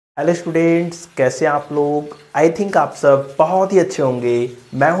Hello students, कैसे हैं आप लोग। आई थिंक आप सब बहुत ही अच्छे होंगे।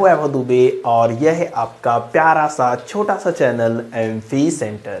 मैं हूं अभय दुबे और यह है आपका प्यारा सा छोटा सा चैनल एमफी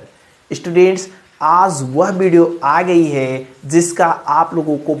सेंटर। स्टूडेंट्स, आज वह वीडियो आ गई है जिसका आप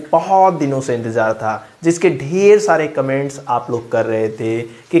लोगों को बहुत दिनों से इंतज़ार था, जिसके ढेर सारे कमेंट्स आप लोग कर रहे थे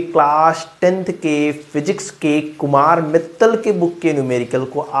कि क्लास 10th के फिजिक्स के कुमार मित्तल के बुक के न्यूमेरिकल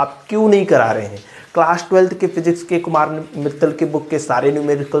को आप क्यों नहीं करा रहे हैं। क्लास 12th के फिजिक्स के कुमार मित्तल के बुक के सारे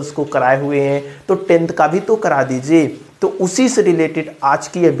न्यूमेरिकल्स को कराए हुए हैं, तो 10th का भी तो करा दीजिए। तो उसी से रिलेटेड आज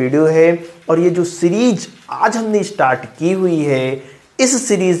की यह वीडियो है और ये जो सीरीज आज हमने स्टार्ट की हुई है, इस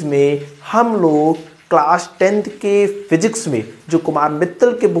सीरीज में हम लोग क्लास 10th के फिजिक्स में जो कुमार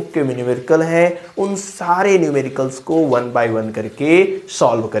मित्तल के बुक के न्यूमेरिकल हैं, उन सारे न्यूमेरिकल्स को 1 बाय 1 करके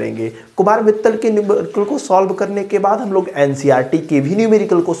सॉल्व करेंगे। कुमार मित्तल के न्यूमेरिकल को सॉल्व करने के बाद हम लोग एनसीईआरटी के भी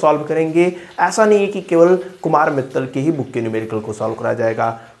न्यूमेरिकल को सॉल्व करेंगे। ऐसा नहीं है कि केवल कुमार मित्तल के ही बुक के न्यूमेरिकल को सॉल्व करा जाएगा।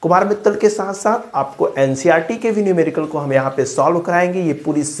 कुमार मित्तल के साथ साथ आपको एनसीईआरटी के भी न्यूमेरिकल को हम यहाँ पे सॉल्व कराएंगे। ये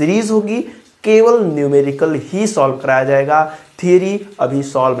पूरी सीरीज होगी, केवल न्यूमेरिकल ही सॉल्व कराया जाएगा। थियरी अभी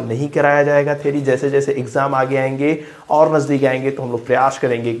सॉल्व नहीं कराया जाएगा। थियरी जैसे जैसे एग्जाम आगे आएंगे और नज़दीक आएंगे तो हम लोग प्रयास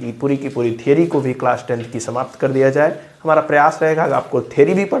करेंगे कि पूरी की पूरी थियरी को भी क्लास 10th की समाप्त कर दिया जाए। हमारा प्रयास रहेगा। अगर आपको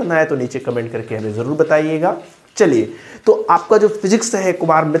थियरी भी पढ़ना है तो नीचे कमेंट करके हमें ज़रूर बताइएगा। चलिए, तो आपका जो फिजिक्स है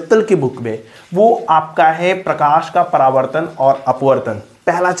कुमार मित्तल की बुक में, वो आपका है प्रकाश का परावर्तन और अपवर्तन।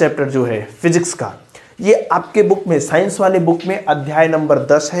 पहला चैप्टर जो है फिजिक्स का, ये आपके बुक में, साइंस वाले बुक में अध्याय नंबर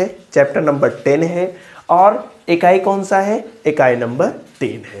 10 है, चैप्टर नंबर 10 है और इकाई कौन सा है, इकाई नंबर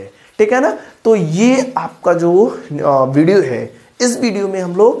 3 है। ठीक है ना। तो ये आपका जो वीडियो है, इस वीडियो में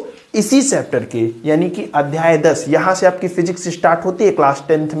हम लोग इसी चैप्टर के यानी कि अध्याय 10, यहाँ से आपकी फिजिक्स स्टार्ट होती है क्लास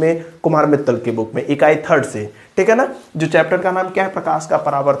 10th में कुमार मित्तल के बुक में, इकाई 3rd से। ठीक है ना। जो चैप्टर का नाम क्या है, प्रकाश का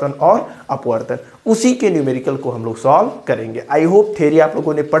परावर्तन और अपवर्तन, उसी के न्यूमेरिकल को हम लोग सॉल्व करेंगे। आई होप थ्योरी आप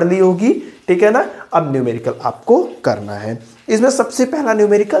लोगों ने पढ़ ली होगी। ठीक है ना। अब न्यूमेरिकल आपको करना है। इसमें सबसे पहला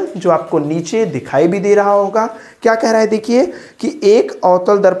न्यूमेरिकल जो आपको नीचे दिखाई भी दे रहा होगा, क्या कह रहा है, देखिए कि एक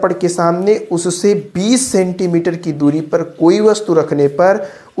अवतल दर्पण के सामने उससे 20 सेंटीमीटर की दूरी पर कोई वस्तु रखने पर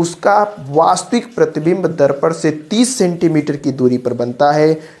उसका वास्तविक प्रतिबिंब दर्पण से 30 सेंटीमीटर की दूरी पर बनता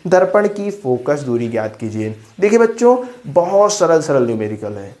है। दर्पण की फोकस दूरी ज्ञात कीजिए। देखिए बच्चों, बहुत सरल सरल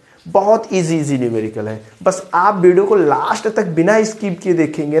न्यूमेरिकल है, बहुत इजी न्यूमेरिकल है। बस आप वीडियो को लास्ट तक बिना स्किप किए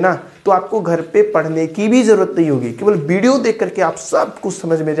देखेंगे ना, तो आपको घर पे पढ़ने की भी जरूरत नहीं होगी। केवल वीडियो देख करके आप सब कुछ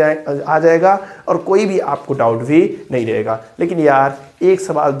समझ में आ जाएगा और कोई भी आपको डाउट भी नहीं रहेगा। लेकिन यार, एक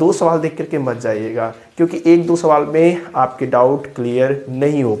सवाल 2 सवाल देख करके मत जाइएगा, क्योंकि 1-2 सवाल में आपके डाउट क्लियर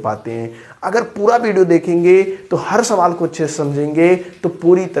नहीं हो पाते हैं। अगर पूरा वीडियो देखेंगे तो हर सवाल को अच्छे से समझेंगे तो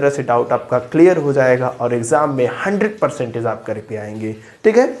पूरी तरह से डाउट आपका क्लियर हो जाएगा और एग्जाम में 100% आप करके आएंगे।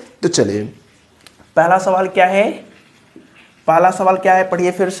 ठीक है। तो चलिए, पहला सवाल क्या है, पहला सवाल क्या है,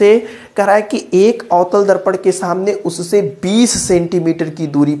 पढ़िए फिर से। कह रहा है कि एक अवतल दर्पण के सामने उससे 20 सेंटीमीटर की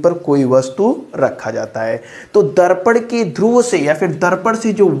दूरी पर कोई वस्तु रखा जाता है। तो दर्पण के ध्रुव से या फिर दर्पण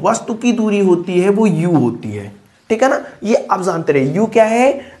से जो वस्तु की दूरी होती है वो u होती है। ठीक है ना। ये आप जानते रहे, u क्या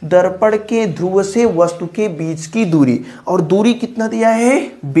है, दर्पण के ध्रुव से वस्तु के बीच की दूरी, और दूरी कितना दिया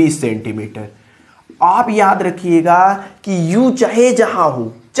है, 20 सेंटीमीटर। आप याद रखिएगा कि u चाहे जहां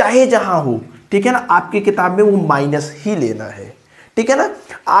हो, चाहे जहां हो, ठीक है ना, आपकी किताब में वो माइनस ही लेना है। ठीक है ना।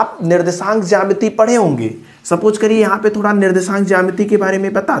 आप निर्देशांक ज्यामिति पढ़े होंगे। सपोज करिए यहाँ पे थोड़ा निर्देशांक ज्यामिति के बारे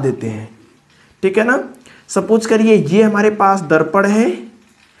में बता देते हैं। ठीक है ना। सपोज करिए ये हमारे पास दर्पण है।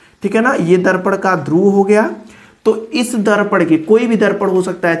 ठीक है ना। ये दर्पण का ध्रुव हो गया। तो इस दर्पण के, कोई भी दर्पण हो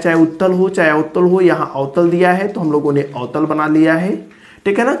सकता है, चाहे उत्तल हो चाहे अवतल हो, यहाँ अवतल दिया है तो हम लोगों ने अवतल बना लिया है।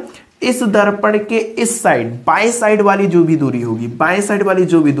 ठीक है ना। इस दर्पण के इस साइड, बाएं साइड वाली जो भी दूरी होगी, बाएं साइड वाली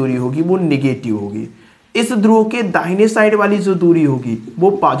जो भी दूरी होगी वो निगेटिव होगी। इस ध्रुव के दाहिने साइड वाली जो दूरी होगी वो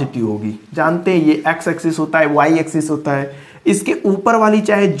पॉजिटिव होगी। जानते हैं ये एक्स एक्सिस होता है, वाई एक्सिस होता है। इसके ऊपर वाली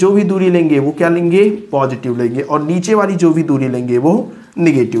चाहे जो भी दूरी लेंगे वो क्या लेंगे, पॉजिटिव लेंगे, और नीचे वाली जो भी दूरी लेंगे वो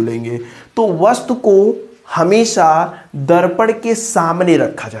निगेटिव लेंगे। तो वस्तु को हमेशा दर्पण के सामने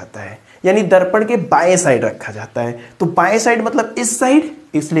रखा जाता है, यानी दर्पण के बाएं साइड रखा जाता है। तो बाएं साइड मतलब इस साइड,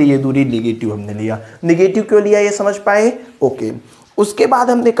 इसलिए ये दूरी निगेटिव हमने लिया। निगेटिव क्यों लिया, ये समझ पाए। ओके। उसके बाद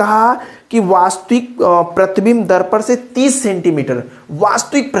हमने कहा कि वास्तविक प्रतिबिंब दर्पण से 30 सेंटीमीटर,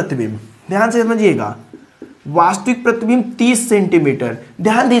 वास्तविक प्रतिबिंब, ध्यान से समझिएगा, वास्तविक प्रतिबिंब 30 सेंटीमीटर।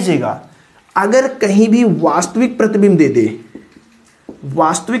 ध्यान दीजिएगा, अगर कहीं भी वास्तविक प्रतिबिंब दे दे,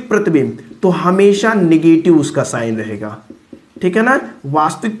 वास्तविक प्रतिबिंब, तो हमेशा निगेटिव उसका साइन रहेगा। ठीक है ना।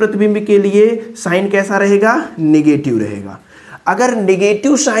 वास्तविक प्रतिबिंब के लिए साइन कैसा रहेगा, निगेटिव रहेगा। अगर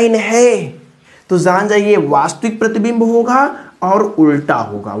निगेटिव साइन है तो जान जाइए वास्तविक प्रतिबिंब होगा और उल्टा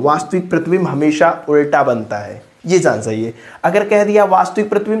होगा। वास्तविक प्रतिबिंब हमेशा उल्टा बनता है। ये जान चाहिए। अगर कह दिया वास्तविक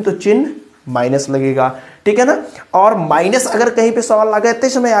प्रतिबिंब तो चिन्ह माइनस लगेगा, ठीक है ना। और माइनस अगर कहीं पे सवाल लगाते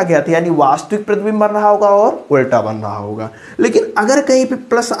समय आ गया था यानी वास्तविक प्रतिबिंब बन रहा होगा और उल्टा बन रहा होगा। लेकिन अगर कहीं पे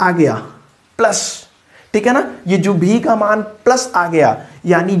प्लस आ गया, प्लस, ठीक है ना, ये जो भी का मान प्लस आ गया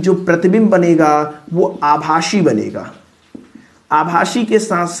यानी जो प्रतिबिंब बनेगा वो आभासी बनेगा, आभासी के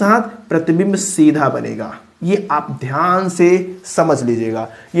साथ साथ प्रतिबिंब सीधा बनेगा। ये आप ध्यान से समझ लीजिएगा।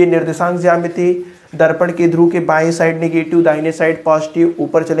 ये निर्देशांक ज्यामिति, दर्पण के ध्रुव के बाएं साइड नेगेटिव, दाहिने साइड पॉजिटिव,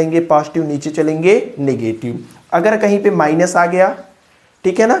 ऊपर चलेंगे पॉजिटिव, नीचे चलेंगे नेगेटिव। अगर कहीं पे माइनस आ गया,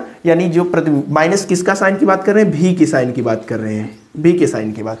 ठीक है ना, यानी जो प्रतिबिंब, माइनस किसका साइन की बात कर रहे हैं, भी की साइन की बात कर रहे हैं, भी के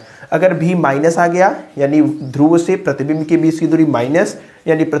साइन की बात। अगर भी माइनस आ गया यानी ध्रुव से प्रतिबिंब के बीच की दूरी माइनस,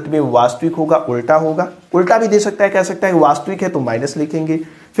 यानी प्रतिबिंब वास्तविक होगा, उल्टा होगा। उल्टा भी दे सकता है, कह सकता है वास्तविक है तो माइनस लिखेंगे।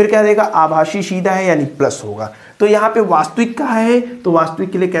 फिर क्या देगा, आभासी सीधा है यानी प्लस होगा। तो यहाँ पे वास्तविक का है तो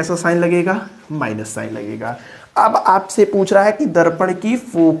वास्तविक के लिए कैसा साइन लगेगा, माइनस साइन लगेगा। अब आपसे पूछ रहा है कि दर्पण की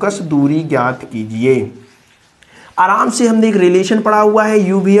फोकस दूरी ज्ञात कीजिए। आराम से हमने एक रिलेशन पढ़ा हुआ है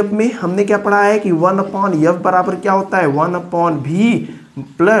यूवीएफ में। हमने क्या पढ़ा है कि 1/f बराबर क्या होता है, 1/v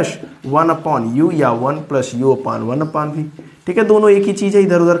प्लस 1/u या 1+u/1/v। ठीक है, दोनों एक ही चीज है,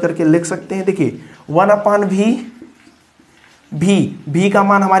 इधर उधर करके लिख सकते हैं। देखिए 1/v, भी का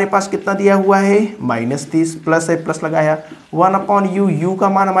मान हमारे पास कितना दिया हुआ है, -30, प्लस है, प्लस लगाया। 1/u, u का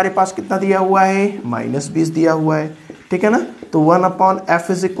मान हमारे पास कितना दिया हुआ है, -20 दिया हुआ है, ठीक है ना। तो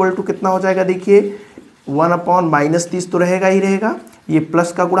 1/f इज इक्वल टू कितना हो जाएगा, देखिए 1/-30 तो रहेगा ही रहेगा, ये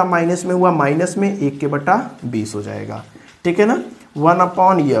प्लस का गुणा माइनस में हुआ, माइनस में 1/20 हो जाएगा, ठीक है ना।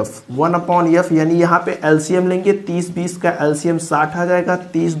 1/f यानी यहाँ पे एलसीएम लेंगे, 30-20 का एलसीएम 60 आ जाएगा,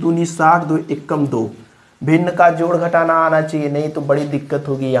 30 दूनी 60, 2 एकम 2। भिन्न का जोड़ घटाना आना चाहिए, नहीं तो बड़ी दिक्कत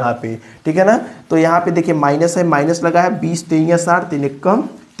होगी यहाँ पे, ठीक है ना। तो यहाँ पे देखिए माइनस है, माइनस लगा है, 20 3 60, 3 एकम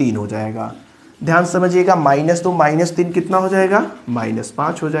 3 हो जाएगा। ध्यान समझिएगा, -2 -3 कितना हो जाएगा,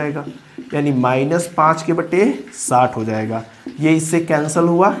 -5 हो जाएगा, यानी -5 के बटे 60 हो जाएगा। ये इससे कैंसिल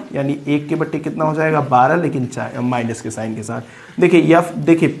हुआ यानी 1 के बटे कितना हो जाएगा, 12, लेकिन माइनस के साइन के साथ। देखिए एफ,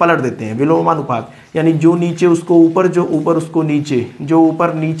 देखिए पलट देते हैं, विलोमानुपात, यानी जो नीचे उसको ऊपर, जो ऊपर उसको नीचे, जो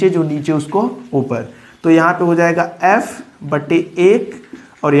ऊपर नीचे, जो नीचे उसको ऊपर। तो यहाँ पे हो जाएगा f/1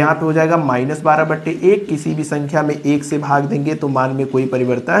 और यहाँ पे हो जाएगा -12/1। किसी भी संख्या में 1 से भाग देंगे तो मान में कोई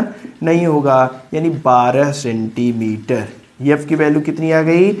परिवर्तन नहीं होगा, यानी 12 सेंटीमीटर। f की वैल्यू कितनी आ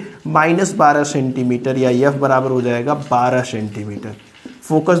गई, -12 सेंटीमीटर, या f बराबर हो जाएगा 12 सेंटीमीटर।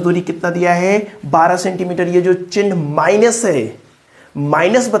 फोकस दूरी कितना दिया है, 12 सेंटीमीटर। ये जो चिन्ह माइनस है,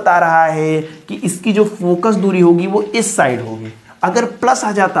 माइनस बता रहा है कि इसकी जो फोकस दूरी होगी वो इस साइड होगी। अगर प्लस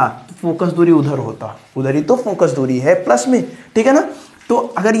आ जाता तो फोकस दूरी उधर होता, उधर ही तो फोकस दूरी है प्लस में, ठीक है ना। तो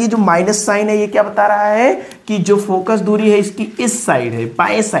अगर ये जो माइनस साइन है ये क्या बता रहा है कि जो फोकस दूरी है इसकी इस साइड है,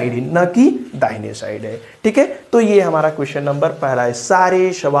 बाएं साइड है, न कि दाहिने साइड है, ठीक है। तो ये हमारा क्वेश्चन नंबर पहला है।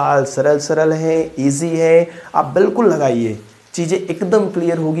 सारे सवाल सरल सरल हैं, इजी है, आप बिल्कुल लगाइए, चीजें एकदम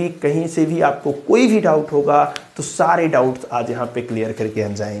क्लियर होगी। कहीं से भी आपको कोई भी डाउट होगा तो सारे डाउट्स आज यहाँ पे क्लियर करके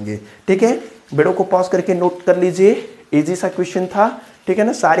हम जाएंगे, ठीक है। वीडियो को पॉज करके नोट कर लीजिए, इजी सा क्वेश्चन था, ठीक है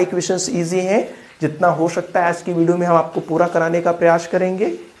ना। सारे क्वेश्चंस इजी हैं, जितना हो सकता है आज की वीडियो में हम आपको पूरा कराने का प्रयास करेंगे,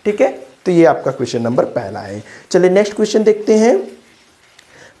 ठीक है। तो ये आपका क्वेश्चन नंबर पहला है। चलिए नेक्स्ट क्वेश्चन देखते हैं।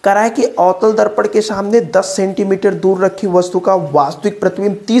 करा है कि अवतल दर्पण के सामने 10 सेंटीमीटर दूर रखी वस्तु का वास्तविक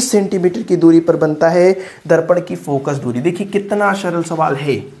प्रतिबिंब 30 सेंटीमीटर की दूरी पर बनता है। दर्पण की फोकस दूरी। देखिए कितना सरल सवाल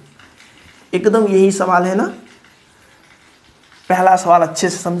है, एकदम यही सवाल है ना। पहला सवाल अच्छे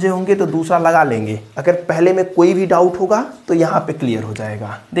से समझे होंगे तो दूसरा लगा लेंगे, अगर पहले में कोई भी डाउट होगा तो यहाँ पे क्लियर हो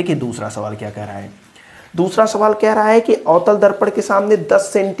जाएगा। देखिए दूसरा सवाल क्या कह रहा है। दूसरा सवाल कह रहा है कि अवतल दर्पण के सामने 10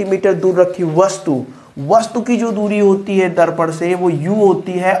 सेंटीमीटर दूर रखी वस्तु की जो दूरी होती है दर्पण से वो u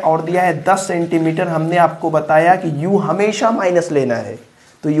होती है, और दिया है 10 सेंटीमीटर। हमने आपको बताया कि u हमेशा माइनस लेना है,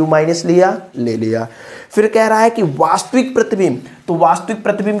 तो u माइनस लिया, ले लिया। फिर कह रहा है कि वास्तविक प्रतिबिंब, तो वास्तविक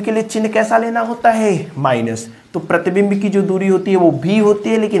प्रतिबिंब के लिए चिन्ह कैसा लेना होता है, माइनस। तो प्रतिबिंब की जो दूरी होती है वो भी होती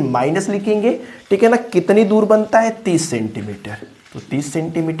है, लेकिन माइनस लिखेंगे, ठीक है ना। कितनी दूर बनता है, 30 सेंटीमीटर, तो 30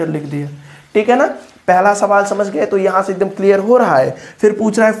 सेंटीमीटर लिख दिया, ठीक है ना। पहला सवाल समझ गए तो यहां से एकदम क्लियर हो रहा है। फिर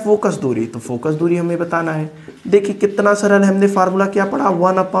पूछ रहा है फोकस दूरी, तो फोकस दूरी हमें बताना है। देखिए कितना सरल है, हमने फार्मूला क्या पढ़ा,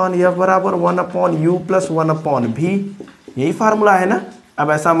 1/f बराबर 1/u प्लस 1/v, यही फार्मूला है ना।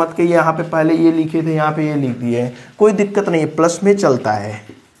 अब ऐसा मत कहिए यहाँ पे पहले ये लिखे थे, यहाँ पे ये लिख दिए, कोई दिक्कत नहीं है, प्लस में चलता है।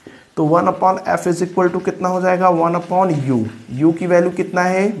 तो 1/f इज इक्वल टू कितना हो जाएगा, 1/u, u की वैल्यू कितना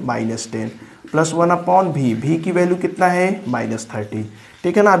है, -10, प्लस 1/v, v की वैल्यू कितना है, -30,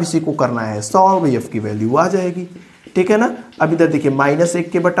 ठीक है ना। अब इसी को करना है सॉल्व, f की वैल्यू आ जाएगी, ठीक है ना। अब इधर देखिए -1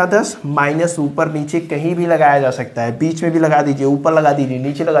 के बटा 10, माइनस ऊपर नीचे कहीं भी लगाया जा सकता है, बीच में भी लगा दीजिए, ऊपर लगा दीजिए,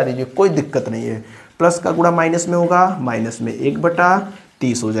 नीचे लगा दीजिए, कोई दिक्कत नहीं है। प्लस का गुणा माइनस में होगा, माइनस में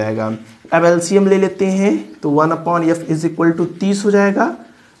 1/30 हो जाएगा। अब एलसीएम ले लेते हैं तो 1/f इज इक्वल टू 30 हो जाएगा,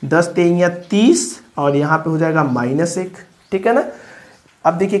 10 तेइयां 30 और यहाँ पे हो जाएगा -1, ठीक है ना।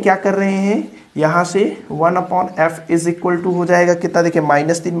 अब देखिए क्या कर रहे हैं, यहाँ से 1/f इज इक्वल टू हो जाएगा कितना, देखिए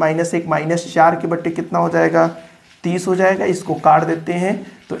 -3 -1 -4 के बट्टे कितना हो जाएगा, 30 हो जाएगा। इसको काट देते हैं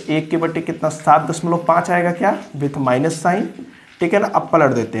तो 1 के बट्टे कितना 7.5 आएगा क्या, विथ माइनस साइन, ठीक है ना। अब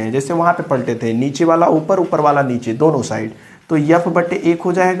पलट देते हैं, जैसे वहाँ पे पलटे थे, नीचे वाला ऊपर ऊपर वाला नीचे दोनों साइड, तो f/1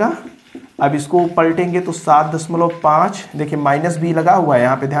 हो जाएगा। अब इसको पलटेंगे तो 7.5, देखिए माइनस भी लगा हुआ है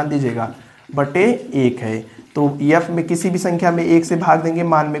यहाँ पे, ध्यान दीजिएगा, बटे 1 है। तो f में किसी भी संख्या में 1 से भाग देंगे,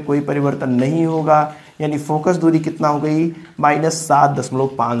 मान में कोई परिवर्तन नहीं होगा, यानी फोकस दूरी कितना हो गई,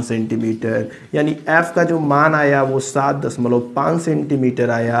 -7.5 सेंटीमीटर। यानी f का जो मान आया वो 7.5 सेंटीमीटर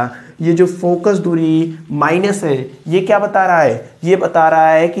आया। ये जो फोकस दूरी माइनस है, ये क्या बता रहा है, ये बता रहा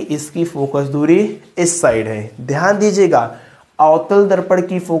है कि इसकी फोकस दूरी इस साइड है। ध्यान दीजिएगा, अवतल दर्पण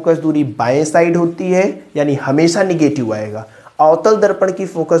की फोकस दूरी बाएं साइड होती है, यानी हमेशा निगेटिव आएगा। अवतल दर्पण की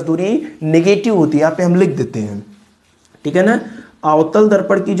फोकस दूरी निगेटिव होती है, यहाँ पे हम लिख देते हैं, ठीक है ना। अवतल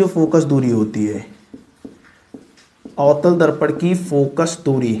दर्पण की जो फोकस दूरी होती है, अवतल दर्पण की फोकस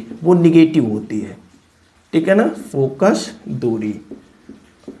दूरी वो निगेटिव होती है, ठीक है ना। फोकस दूरी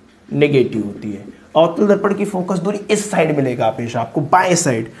नेगेटिव होती है। अवतल दर्पण की फोकस दूरी इस साइड मिलेगा हमेशा आपको, बाएं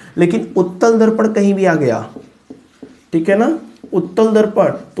साइड। लेकिन उत्तल दर्पण कहीं भी आ गया, ठीक है ना, उत्तल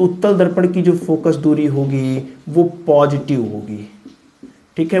दर्पण, तो उत्तल दर्पण की जो फोकस दूरी होगी वो पॉजिटिव होगी,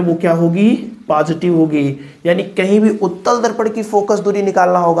 ठीक है। वो क्या होगी, पॉजिटिव होगी। यानी कहीं भी उत्तल दर्पण की फोकस दूरी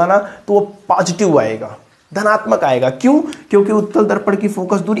निकालना होगा ना तो वो पॉजिटिव आएगा, धनात्मक आएगा। क्यों, क्योंकि उत्तल दर्पण की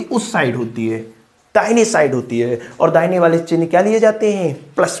फोकस दूरी उस साइड होती है, दाहिनी साइड होती है, और दाहिने वाले चिन्ह क्या लिए जाते हैं,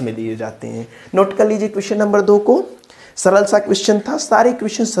 प्लस में लिए जाते हैं। नोट कर लीजिए क्वेश्चन नंबर 2 को, सरल सा क्वेश्चन था, सारे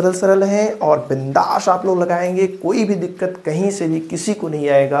क्वेश्चन सरल सरल हैं और बिंदास आप लोग लगाएंगे, कोई भी दिक्कत कहीं से भी किसी को नहीं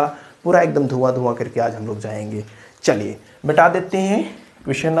आएगा, पूरा एकदम धुआं धुआं करके आज हम लोग जाएंगे। चलिए मिटा देते हैं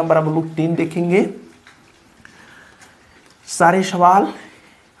क्वेश्चन नंबर, अब लोग 3 देखेंगे। सारे सवाल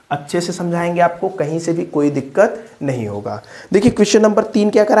अच्छे से समझाएंगे आपको, कहीं से भी कोई दिक्कत नहीं होगा। देखिए क्वेश्चन नंबर 3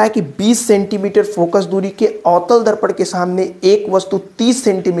 क्या करा है कि 20 सेंटीमीटर फोकस दूरी के अवतल दर्पण के सामने एक वस्तु 30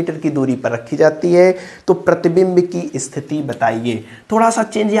 सेंटीमीटर की दूरी पर रखी जाती है, तो प्रतिबिंब की स्थिति बताइए। थोड़ा सा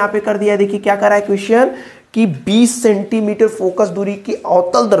चेंज यहाँ पे कर दिया है, देखिए क्या करा है क्वेश्चन कि 20 सेंटीमीटर फोकस दूरी की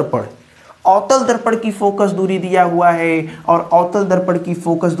अवतल दर्पण, अवतल दर्पण की फोकस दूरी दिया हुआ है, और अवतल दर्पण की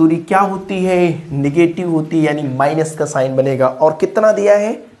फोकस दूरी क्या होती है, निगेटिव होती है, यानी माइनस का साइन बनेगा। और कितना दिया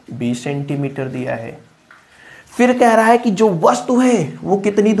है, 20 सेंटीमीटर दिया है। फिर कह रहा है कि जो वस्तु है वो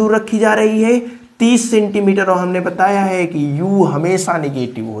कितनी दूर रखी जा रही है, 30 सेंटीमीटर, और हमने बताया है कि u हमेशा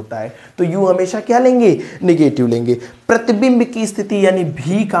निगेटिव होता है, तो u हमेशा क्या लेंगे, निगेटिव लेंगे। प्रतिबिंब की स्थिति यानी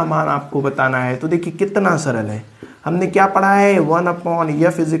v का मान आपको बताना है, तो देखिए कितना सरल है, हमने क्या पढ़ा है,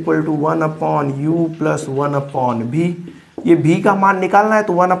 1/f is equal to 1/u plus 1/v। ये v का मान निकालना है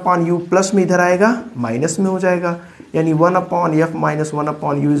तो 1/u प्लस में इधर आएगा, माइनस में हो जाएगा, यानी 1/f minus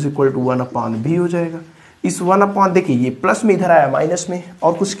 1/u is equal to 1/v हो जाएगा। इस 1/, देखिए ये प्लस में इधर आया माइनस में,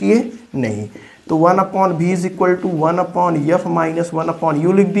 और कुछ किए नहीं, तो 1/v is equal to 1/f minus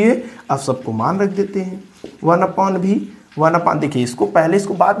 1/u लिख दिए। अब सबको मान रख देते हैं, 1/v 1/, देखिए इसको पहले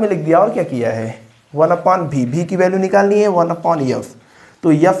इसको बाद में लिख दिया, और क्या किया है, 1/v, v की वैल्यू निकालनी है 1/f,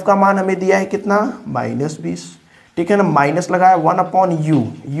 तो f का मान हमें दिया है कितना, -20, ठीक है ना। माइनस लगाया 1/u,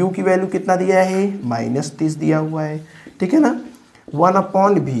 u की वैल्यू कितना दिया है, -30 दिया हुआ है, ठीक है ना।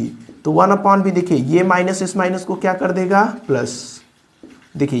 1/v, तो 1/v देखिए ये माइनस इस माइनस को क्या कर देगा, प्लस,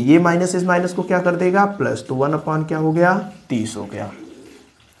 देखिए ये माइनस इस माइनस को क्या कर देगा, प्लस, तो 1/, क्या हो गया, 30 हो गया,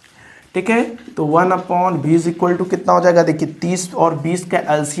 ठीक है। तो 1/v इज इक्वल टू कितना हो जाएगा, देखिए 30 और 20 का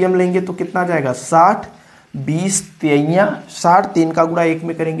एलसीएम लेंगे तो कितना जाएगा, 60, 20 तेइयां 60, 3 का गुणा 1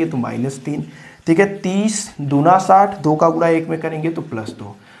 में करेंगे तो -3, ठीक है। 30 दूना 60, 2 का गुणा 1 में करेंगे तो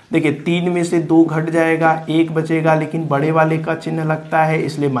 +2। देखिए 3 में से 2 घट जाएगा, 1 बचेगा, लेकिन बड़े वाले का चिन्ह लगता है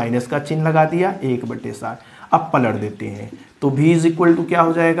इसलिए माइनस का चिन्ह लगा दिया, 1/60। अब पलट देते हैं तो v इज इक्वल टू क्या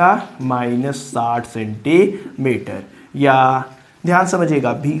हो जाएगा, -60 सेंटीमीटर, या ध्यान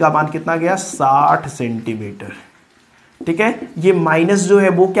समझिएगा v का मान कितना गया, 60 सेंटीमीटर, ठीक है। ये माइनस जो है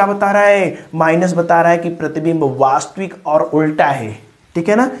वो क्या बता रहा है, माइनस बता रहा है कि प्रतिबिंब वास्तविक और उल्टा है, ठीक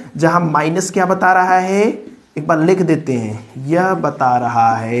है ना। जहां माइनस क्या बता रहा है, एक बार लिख देते हैं, यह बता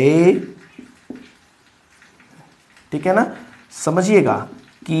रहा है, ठीक है ना, समझिएगा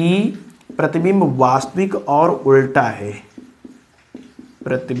कि प्रतिबिंब वास्तविक और उल्टा है,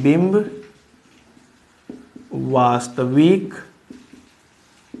 प्रतिबिंब वास्तविक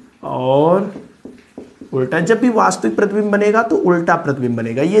और उल्टा। जब भी वास्तविक प्रतिबिंब बनेगा तो उल्टा प्रतिबिंब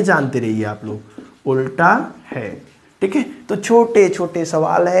बनेगा, ये जानते रहिए आप लोग, उल्टा है। ठीक है, तो छोटे छोटे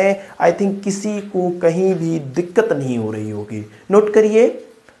सवाल हैं, आई थिंक किसी को कहीं भी दिक्कत नहीं हो रही होगी। नोट करिए,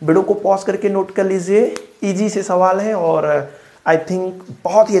 वीडियो को पॉज करके नोट कर लीजिए, इजी से सवाल हैं और आई थिंक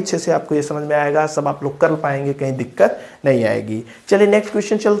बहुत ही अच्छे से आपको ये समझ में आएगा, सब आप लोग कर पाएंगे, कहीं दिक्कत नहीं आएगी। चलिए नेक्स्ट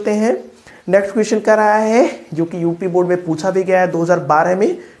क्वेश्चन चलते हैं। नेक्स्ट क्वेश्चन कर रहा है जो कि यूपी बोर्ड में पूछा भी गया है 2012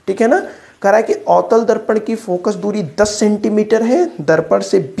 में। ठीक है ना, कह रहा है कि अवतल दर्पण की फोकस दूरी 10 सेंटीमीटर है, दर्पण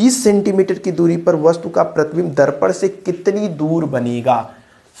से 20 सेंटीमीटर की दूरी पर वस्तु का प्रतिबिंब दर्पण से कितनी दूर बनेगा।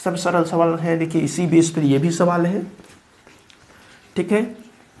 सब सरल सवाल है, देखिए इसी बेस पर ये भी सवाल है। ठीक है,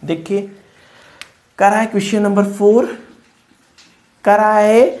 देखिए कह रहा है क्वेश्चन नंबर 4 कह रहा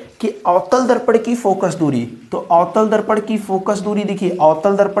है कि अवतल दर्पण की फोकस दूरी, तो अवतल दर्पण की फोकस दूरी देखिए,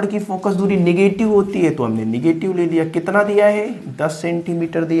 अवतल दर्पण की फोकस दूरी नेगेटिव होती है तो हमने नेगेटिव ले लिया। कितना दिया है, 10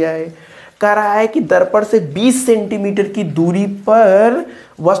 सेंटीमीटर दिया है। कह रहा है कि दर्पण से 20 सेंटीमीटर की दूरी पर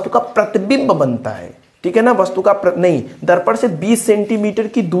वस्तु का प्रतिबिंब बनता है। ठीक है ना, वस्तु का नहीं, दर्पण से 20 सेंटीमीटर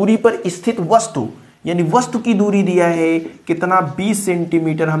की दूरी पर स्थित वस्तु, यानी वस्तु की दूरी दिया है कितना, 20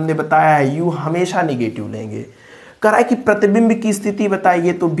 सेंटीमीटर। हमने बताया है यू हमेशा नेगेटिव लेंगे। कह रहा है कि प्रतिबिंब की स्थिति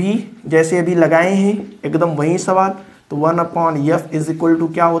बताइए, तो भी जैसे अभी लगाए हैं एकदम वही सवाल, तो 1/f इज इक्वल टू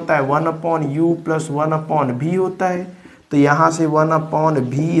क्या होता है, 1/u प्लस 1/v होता है। तो यहाँ से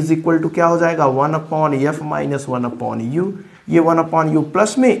 1/v इज इक्वल टू क्या हो जाएगा, 1/f माइनस 1/u। ये 1/u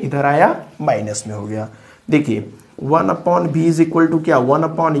प्लस में इधर आया माइनस में हो गया। देखिए 1/v इज इक्वल टू क्या,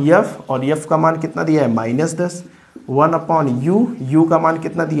 1/f, और f का मान कितना दिया है, -10। 1/u, u का मान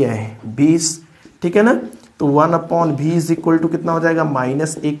कितना दिया है, 20। ठीक है ना, तो 1/v इज इक्वल टू कितना हो जाएगा,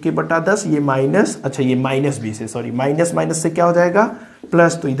 -1/10। ये माइनस, अच्छा ये -20 है, सॉरी, माइनस माइनस से क्या हो जाएगा,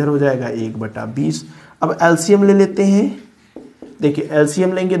 प्लस, तो इधर हो जाएगा 1/20। अब एलसीएम ले लेते हैं। देखिए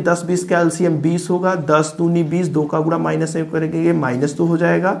एलसीएम लेंगे, 10 20 का एलसीएम 20 होगा, 10 दूनी 20, 2 का गुणा माइनस में करेंगे ये -2 हो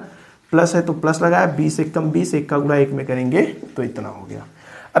जाएगा, प्लस है तो प्लस लगाया, 20 1 कम 20, 1 का गुणा 1 में करेंगे तो इतना हो गया।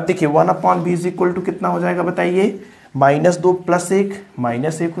 अब देखिए 1/v इज इक्वल टू कितना हो जाएगा बताइए, -2 प्लस 1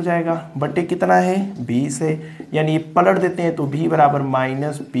 -1 हो जाएगा, बटे कितना है, 20 है, यानी पलट देते हैं तो v बराबर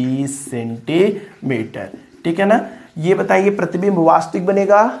 -20 सेंटीमीटर। ठीक है ना, ये बताइए प्रतिबिंब वास्तविक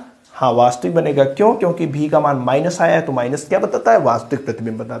बनेगा, हाँ वास्तविक बनेगा। क्यों, क्योंकि v का मान माइनस आया है, तो माइनस क्या बताता है, वास्तविक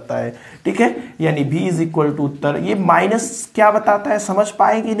प्रतिबिंब बताता है। ठीक है, यानी v इज इक्वल टू उत्तर। ये माइनस क्या बताता है, समझ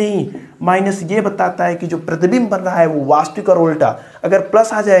पाएगी नहीं, माइनस ये बताता है कि जो प्रतिबिंब बन रहा है वो वास्तविक और उल्टा। अगर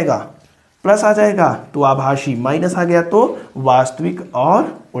प्लस आ जाएगा तो आभासी, माइनस आ गया तो वास्तविक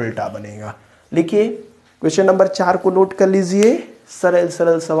और उल्टा बनेगा। लिखिए क्वेश्चन नंबर 4 को नोट कर लीजिए, सरल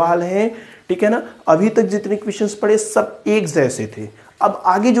सरल सवाल है। ठीक है ना, अभी तक जितने क्वेश्चंस पढ़े सब एक जैसे थे, अब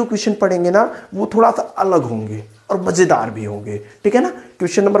आगे जो क्वेश्चन पढ़ेंगे ना वो थोड़ा सा अलग होंगे और मजेदार भी होंगे। ठीक है ना,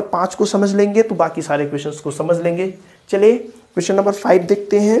 क्वेश्चन नंबर 5 को समझ लेंगे तो बाकी सारे क्वेश्चंस को समझ लेंगे। चलिए क्वेश्चन नंबर 5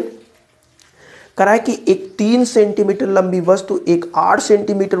 देखते हैं। करा है कि एक 3 सेंटीमीटर लंबी वस्तु एक 8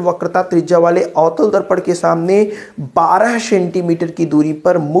 सेंटीमीटर वक्रता त्रिज्या वाले अवतल दर्पण के सामने 12 सेंटीमीटर की दूरी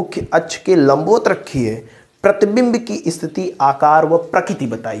पर मुख्य अक्ष के लंबवत रखी है। प्रतिबिंब की स्थिति, आकार व प्रकृति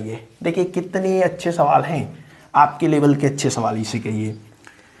बताइए। देखिए कितने अच्छे सवाल हैं, आपके लेवल के अच्छे सवाल इसे कहिए।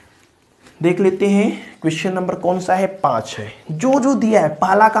 देख लेते हैं क्वेश्चन नंबर कौन सा है, 5 है। जो जो दिया है,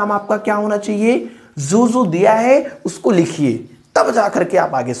 पहला काम आपका क्या होना चाहिए, जो जो दिया है उसको लिखिए, तब जाकर के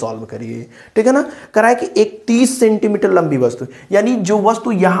आप आगे सॉल्व करिए। ठीक है ना, कराए कि एक 30 सेंटीमीटर लंबी वस्तु, यानी जो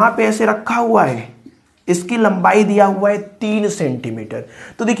वस्तु यहां पे ऐसे रखा हुआ है इसकी लंबाई दिया हुआ है 3 सेंटीमीटर।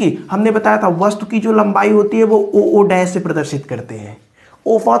 तो देखिए हमने बताया था वस्तु की जो लंबाई होती है वो ओ डैश से प्रदर्शित करते हैं।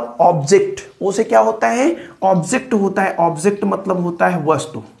 ओ फॉर ऑब्जेक्ट, ओ से क्या होता है, ऑब्जेक्ट होता है, ऑब्जेक्ट मतलब होता है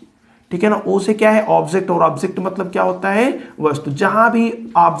वस्तु। ठीक है ना, ओ से क्या है, ऑब्जेक्ट, और ऑब्जेक्ट मतलब क्या होता है, वस्तु। जहां भी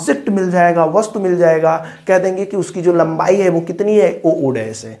ऑब्जेक्ट मिल जाएगा, वस्तु मिल जाएगा, कह देंगे कि उसकी जो लंबाई है वो कितनी है, ओ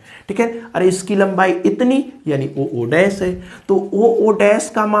डैश है। ठीक है, अरे इसकी लंबाई इतनी, यानी ओ डैश है। तो ओ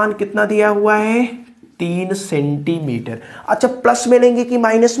डैश का मान कितना दिया हुआ है, 3 सेंटीमीटर। अच्छा प्लस में लेंगे कि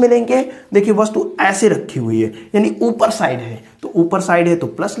माइनस में लेंगे, देखिए वस्तु ऐसे रखी हुई है यानी ऊपर साइड है, तो ऊपर साइड है तो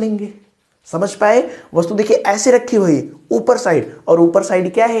प्लस लेंगे। समझ पाए, वस्तु देखिए ऐसे रखी हुई ऊपर साइड, और ऊपर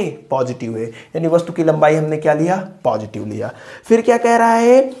साइड क्या है, पॉजिटिव है, यानी वस्तु की लंबाई हमने क्या लिया, पॉजिटिव लिया। फिर क्या कह रहा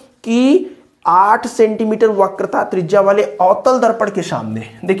है कि 8 सेंटीमीटर वक्रता त्रिज्या वाले अवतल दर्पण के सामने,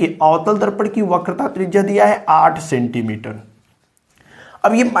 देखिए अवतल दर्पण की वक्रता त्रिज्या दिया है 8 सेंटीमीटर।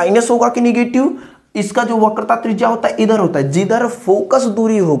 अब ये माइनस होगा कि निगेटिव, इसका जो वक्रता त्रिज्या होता है इधर होता है, जिधर फोकस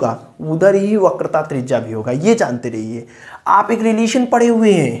दूरी होगा उधर ही वक्रता त्रिज्या भी होगा, ये जानते रहिए। आप एक रिलेशन पढ़े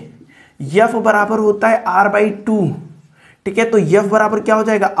हुए हैं, F बराबर होता है R/2। ठीक है, तो F बराबर क्या हो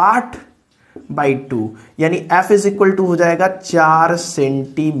जाएगा, 8/2, यानी F इज इक्वल टू हो जाएगा 4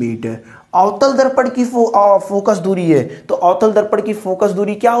 सेंटीमीटर। अवतल दर्पण की फोकस दूरी है, तो अवतल दर्पण की फोकस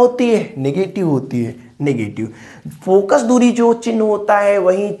दूरी क्या होती है? नेगेटिव होती है, नेगेटिव। फोकस दूरी जो चिन्ह होता है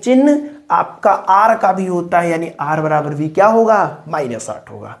वही चिन्ह आपका आर का भी होता है, यानी आर बराबर भी क्या होगा? -8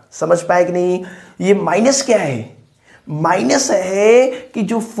 होगा। समझ पाए कि नहीं? ये माइनस क्या है? माइनस है कि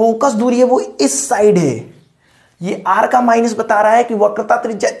जो फोकस दूरी है वो इस साइड है। ये आर का माइनस बता रहा है कि वक्रता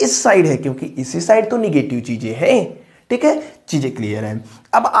त्रिज्या इस साइड है, क्योंकि इसी साइड तो निगेटिव चीजें हैं। ठीक है, चीजें क्लियर है।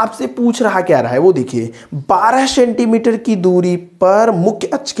 अब आपसे पूछ रहा क्या रहा है वो देखिए, 12 सेंटीमीटर की दूरी पर मुख्य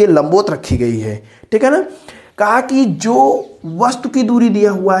अक्ष के लंबवत रखी गई है। ठीक है ना, कहा कि जो वस्तु की दूरी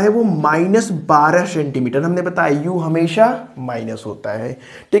दिया हुआ है वो -12 सेंटीमीटर। हमने बताया यू हमेशा माइनस होता है।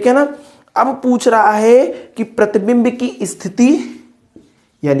 ठीक है ना, अब पूछ रहा है कि प्रतिबिंब की स्थिति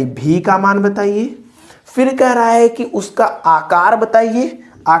यानी भी का मान बताइए। फिर कह रहा है कि उसका आकार बताइए,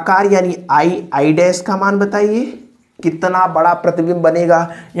 आकार यानी आई डैश का मान बताइए, कितना बड़ा प्रतिबिंब बनेगा।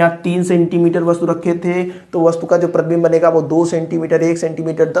 यहाँ 3 सेंटीमीटर वस्तु रखे थे, तो वस्तु का जो प्रतिबिंब बनेगा वो 2 सेंटीमीटर, 1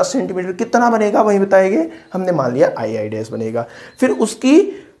 सेंटीमीटर, 10 सेंटीमीटर, कितना बनेगा वही बताएंगे। हमने मान लिया आई डैश बनेगा। फिर उसकी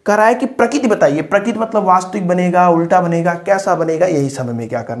कह रहा है कि प्रकृति बताइए, प्रकृति मतलब वास्तविक बनेगा, उल्टा बनेगा, कैसा बनेगा, यही समय में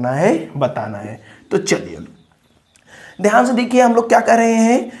क्या करना है, बताना है। तो चलिए ध्यान से देखिए, हम लोग क्या कर रहे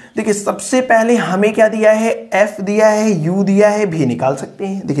हैं। देखिए सबसे पहले हमें क्या दिया है, एफ दिया है, यू दिया है, भी निकाल सकते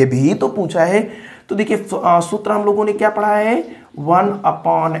हैं। देखिए भी तो पूछा है, तो देखिए सूत्र हम लोगों ने क्या पढ़ा है,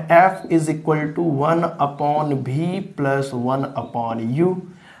 1/f is equal to 1/v plus 1/u।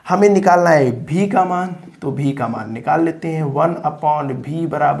 हमें निकालना है भी का मान, तो भी का मान निकाल लेते हैं। 1/v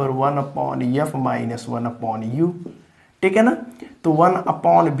बराबर 1/f माइनस 1/u। ठीक है ना, तो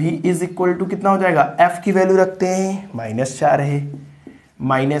 1/v इज इक्वल टू कितना हो जाएगा, f की वैल्यू रखते हैं -4 है,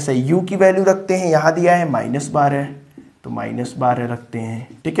 माइनस है u की वैल्यू रखते हैं, यहां दिया है -12, तो -12 रखते हैं।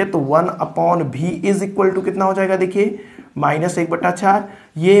 ठीक है, तो 1/v इज इक्वल टू कितना हो जाएगा, देखिए -1/4।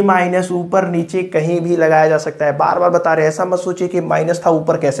 ये माइनस ऊपर नीचे कहीं भी लगाया जा सकता है, बार बार बता रहे हैं, ऐसा मत सोचिए कि माइनस था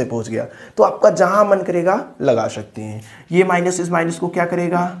ऊपर कैसे पहुंच गया, तो आपका जहां मन करेगा लगा सकते हैं। ये माइनस इस माइनस को क्या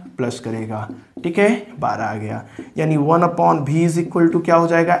करेगा, प्लस करेगा। ठीक है, 12 आ गया, यानी 1/v इज इक्वल टू क्या हो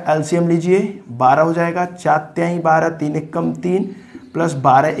जाएगा, एलसीएम लीजिए, 12 हो जाएगा, 4 12, 3 एकम 3 प्लस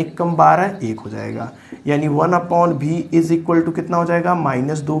 12 एकम 12, 1 हो जाएगा। यानी 1/v इज इक्वल टू कितना हो जाएगा,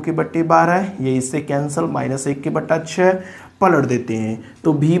 -2/12, ये इससे कैंसल, -1/6 पलट देते हैं,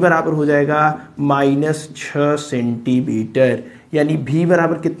 तो v बराबर हो जाएगा -6 सेंटीमीटर। यानी v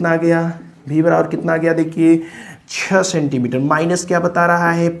बराबर कितना आ गया, v बराबर कितना आ गया, देखिए 6 सेंटीमीटर। माइनस क्या बता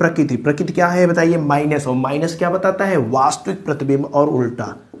रहा है, प्रकृति, प्रकृति क्या है बताइए, माइनस, और माइनस क्या बताता है, वास्तविक प्रतिबिंब और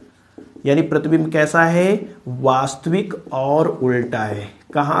उल्टा। यानी प्रतिबिंब कैसा है, वास्तविक और उल्टा है।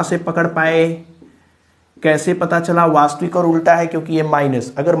 कहां से पकड़ पाए, कैसे पता चला वास्तविक और उल्टा है, क्योंकि ये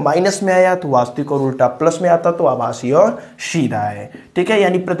माइनस, अगर माइनस में आया तो वास्तविक और उल्टा, प्लस में आता तो आभासी और सीधा है। ठीक है,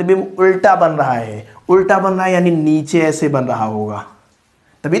 यानी प्रतिबिंब उल्टा बन रहा है, उल्टा बन रहा है यानी नीचे ऐसे बन रहा होगा,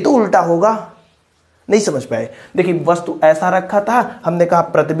 तभी तो उल्टा होगा। नहीं समझ पाए, देखिए वस्तु ऐसा रखा था, हमने कहा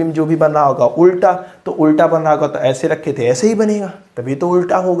प्रतिबिंब जो भी बन रहा होगा उल्टा, तो उल्टा बन रहा होगा, तो ऐसे रखे थे ऐसे ही बनेगा, तभी तो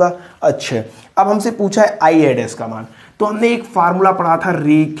उल्टा होगा। अच्छा, अब हमसे पूछा है आई डैश का मान, तो हमने एक फार्मूला पढ़ा था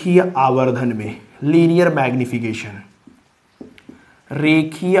रेखीय आवर्धन में, लीनियर मैग्निफिकेशन,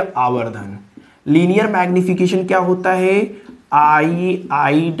 रेखीय आवर्धन। लीनियर मैग्निफिकेशन क्या होता है,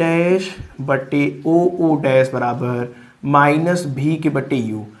 आई डैश बटे ओ डैश बराबर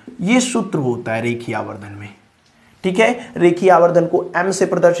 -v/u, ये सूत्र होता है रेखीय आवर्धन में। ठीक है, रेखीय आवर्धन को m से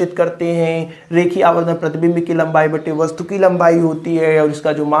प्रदर्शित करते हैं। रेखीय आवर्धन प्रतिबिंब की लंबाई बटे वस्तु की लंबाई होती है, और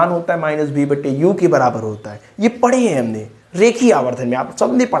इसका जो मान होता है -v/u के बराबर होता है। ये पढ़े हैं हमने रेखीय आवर्धन में, आप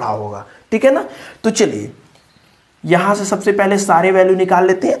सबने पढ़ा होगा। ठीक है ना, तो चलिए यहां से सबसे पहले सारे वैल्यू निकाल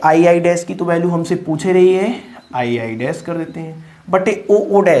लेते हैं। आई डैश की तो वैल्यू हमसे पूछ रही है, आई डैश कर देते हैं, बटे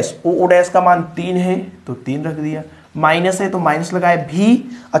ओ डैश का मान 3 है, तो 3 रख दिया, माइनस है तो माइनस लगाए, भी,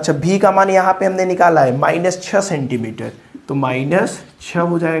 अच्छा भी का मान यहाँ पे हमने निकाला है -6 सेंटीमीटर, तो -6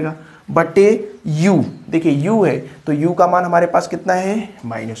 हो जाएगा, बटे u, देखिए u है तो u का मान हमारे पास कितना है,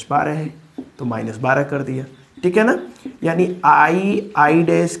 -12 है, तो -12 कर दिया। ठीक है ना, यानी आई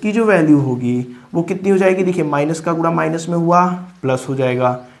डैश की जो वैल्यू होगी वो कितनी हो जाएगी, देखिए माइनस का गुणा माइनस में हुआ, प्लस हो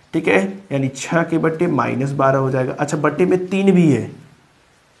जाएगा। ठीक है, यानी 6 के बट्टे -12 हो जाएगा। अच्छा, बट्टे में 3 भी है,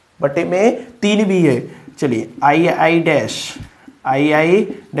 बट्टे में 3 भी है। चलिए आई डैश,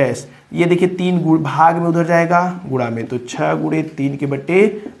 ये देखिए 3 भाग में उधर जाएगा गुणा में, तो 6 गुणे 3 के बट्टे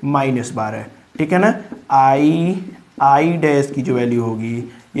 -12। ठीक है ना, आई डैश की जो वैल्यू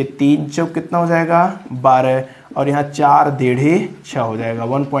होगी, ये 3 चौक कितना हो जाएगा 12, और यहाँ 4 डेढ़े 6 हो जाएगा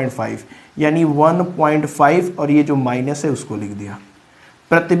 1.5, यानी 1.5, और ये जो माइनस है उसको लिख दिया।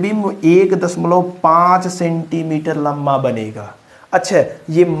 प्रतिबिंब 1.5 सेंटीमीटर लंबा बनेगा। अच्छा,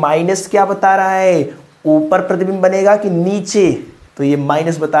 ये माइनस क्या बता रहा है, ऊपर प्रतिबिंब बनेगा कि नीचे, तो ये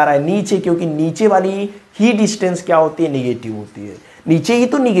माइनस बता रहा है नीचे, क्योंकि नीचे वाली ही डिस्टेंस क्या होती है, निगेटिव होती है। नीचे ही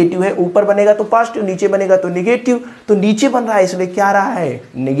तो निगेटिव है, ऊपर बनेगा तो पॉजिटिव, नीचे बनेगा तो निगेटिव, तो नीचे बन रहा है इसलिए क्या आ रहा है,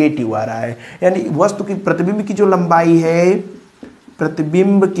 निगेटिव आ रहा है। यानी वस्तु की प्रतिबिंब की जो लंबाई है,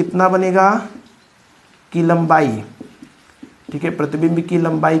 प्रतिबिंब कितना बनेगा की लंबाई, ठीक है, प्रतिबिंब की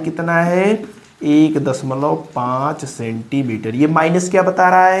लंबाई कितना है, 1.5 सेंटीमीटर। ये माइनस क्या बता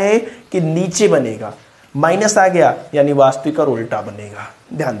रहा है कि नीचे बनेगा, माइनस आ गया यानी वास्तविक और उल्टा बनेगा।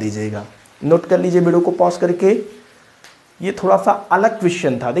 ध्यान दीजिएगा, नोट कर लीजिए वीडियो को पॉज करके। ये थोड़ा सा अलग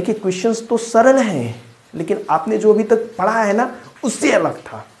क्वेश्चन था। देखिए क्वेश्चंस तो सरल हैं, लेकिन आपने जो अभी तक पढ़ा है ना उससे अलग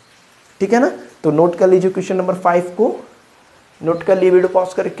था, ठीक है ना। तो नोट कर लीजिए क्वेश्चन नंबर 5 को, नोट कर लिए वीडियो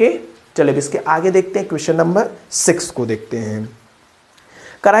पॉज करके। चलिए इसके आगे देखते हैं, क्वेश्चन नंबर 6 को देखते हैं।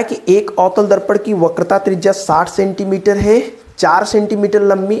 करा है कि एक अवतल दर्पण की वक्रता त्रिज्या 60 सेंटीमीटर है, 4 सेंटीमीटर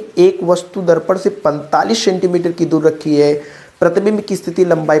लंबी एक वस्तु दर्पण से 45 सेंटीमीटर की दूर रखी है, प्रतिबिंब की स्थिति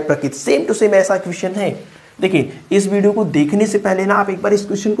लंबाई प्रकृति। सेम टू सेम ऐसा क्वेश्चन है। देखिए इस वीडियो को देखने से पहले ना आप एक बार इस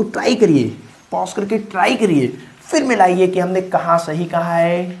क्वेश्चन को ट्राई करिए, पॉज करके ट्राई करिए, फिर मिलाइए कि हमने कहाँ सही कहा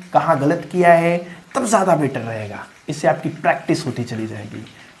है, कहाँ गलत किया है, तब ज़्यादा बेटर रहेगा। इससे आपकी प्रैक्टिस होती चली जाएगी,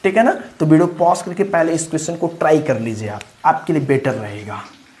 ठीक है ना। तो वीडियो पॉज करके पहले इस क्वेश्चन को ट्राई कर लीजिए, आपके लिए बेटर रहेगा।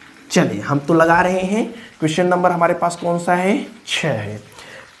 चलिए हम तो लगा रहे हैं। क्वेश्चन नंबर हमारे पास कौन सा है, 6 है।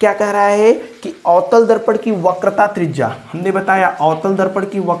 क्या कह रहा है कि अवतल दर्पण की वक्रता त्रिज्या, हमने बताया अवतल दर्पण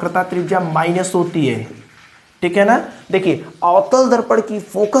की वक्रता त्रिज्या माइनस होती है, ठीक है ना। देखिए अवतल दर्पण की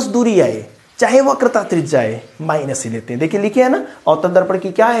फोकस दूरी है, चाहे वक्रता त्रिज्या है, माइनस ही लेते हैं। देखिए लिखे है ना, अवतल दर्पण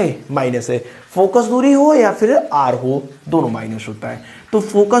की क्या है, माइनस है। फोकस दूरी हो या फिर आर हो, दोनों माइनस होता है। तो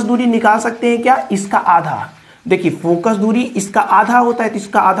फोकस दूरी निकाल सकते हैं क्या, इसका आधा। देखिए फोकस दूरी इसका आधा होता है, तो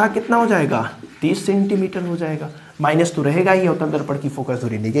इसका आधा कितना हो जाएगा, 30 सेंटीमीटर हो जाएगा। माइनस तो रहेगा ही, अवतल दर्पण की फोकस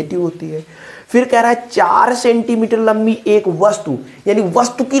दूरी नेगेटिव होती है। फिर कह रहा है 4 सेंटीमीटर लंबी एक वस्तु, यानी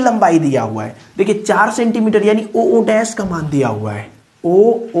वस्तु की लंबाई दिया हुआ है। देखिए 4 सेंटीमीटर यानी ओ डैश का मान दिया हुआ है,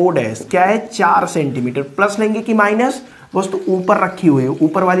 ओ डैश क्या है, 4 सेंटीमीटर। प्लस लेंगे कि माइनस, वस्तु ऊपर रखी हुई है,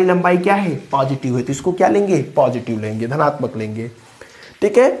 ऊपर वाली लंबाई क्या है, पॉजिटिव है, तो इसको क्या लेंगे, पॉजिटिव लेंगे, धनात्मक लेंगे,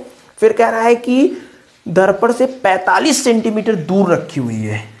 ठीक है। फिर कह रहा है कि दर्पण से 45 सेंटीमीटर दूर रखी हुई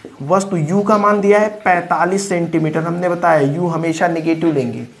है वस्तु, u का मान दिया है 45 सेंटीमीटर। हमने बताया u हमेशा निगेटिव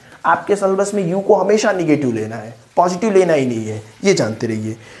लेंगे, आपके सिलेबस में u को हमेशा निगेटिव लेना है, पॉजिटिव लेना ही नहीं है, ये जानते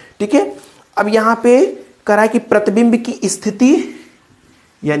रहिए, ठीक है। अब यहाँ पे करा है कि प्रतिबिंब की स्थिति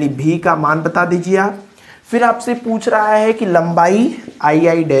यानी v का मान बता दीजिए आप। फिर आपसे पूछ रहा है कि लंबाई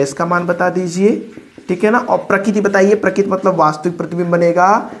आई डैश का मान बता दीजिए, ठीक है ना। और प्रकृति बताइए, प्रकृति मतलब वास्तविक प्रतिबिंब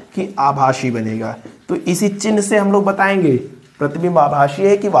बनेगा कि आभासी बनेगा। तो इसी चिन्ह से हम लोग बताएंगे प्रतिबिंब आभासी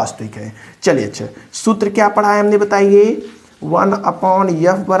है कि वास्तविक है। चलिए अच्छा, सूत्र क्या पढ़ा है हमने बताइए,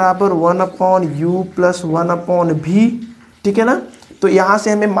 1/f बराबर 1/u प्लस 1/v, ठीक है ना। तो यहाँ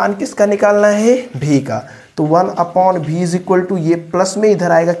से हमें मान किसका निकालना है, v का। तो 1/v इज इक्वल टू, ये प्लस में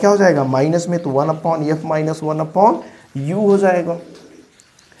इधर आएगा क्या हो जाएगा, माइनस में, तो 1/f माइनस 1/u हो जाएगा।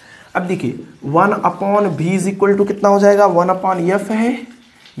 अब देखिए 1/v इज इक्वल टू कितना हो जाएगा, 1/f है,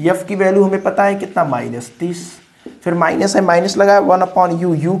 f की वैल्यू हमें पता है कितना, -30। फिर माइनस है, माइनस लगाया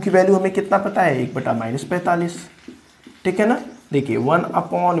 1/u, u की वैल्यू हमें कितना पता है, 1/-45, ठीक है ना। देखिए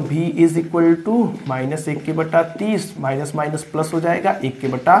 1/v is equal to -1/30, minus minus plus हो जाएगा,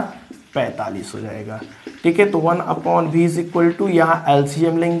 1/45 हो जाएगा, ठीक है। तो 1/v इज इक्वल टू, यहाँ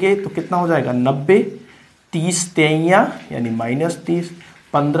एलसीएम लेंगे तो कितना हो जाएगा, 90, 30 तेइयाँ यानी -30,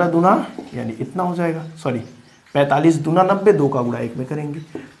 15 दूना यानी इतना हो जाएगा, सॉरी 45 दूना 90, 2 का गुणा 1 में करेंगे।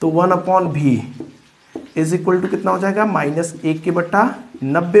 तो 1/v इज इक्वल टू कितना हो जाएगा,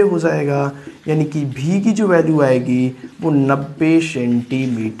 -1/90 हो जाएगा, यानी कि v की जो वैल्यू आएगी वो 90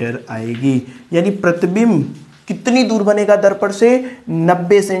 सेंटीमीटर आएगी। यानी प्रतिबिंब कितनी दूर बनेगा दर्पण से,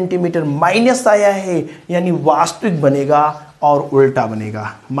 90 सेंटीमीटर। माइनस आया है यानी वास्तविक बनेगा और उल्टा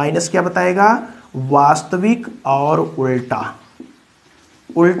बनेगा। माइनस क्या बताएगा, वास्तविक और उल्टा,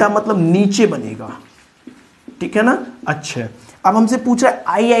 उल्टा मतलब नीचे बनेगा, ठीक है ना। अच्छा अब हमसे पूछ रहा है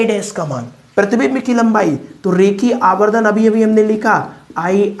आई डैश का मान, प्रतिबिंब की लंबाई। तो रेखीय आवर्धन अभी अभी हमने लिखा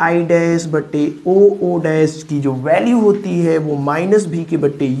आई डैश बटे ओ डैश की जो वैल्यू होती है वो -v के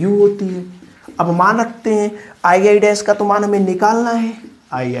बटे u होती है। अब मान रखते हैं आई डैश का तो मान हमें निकालना है,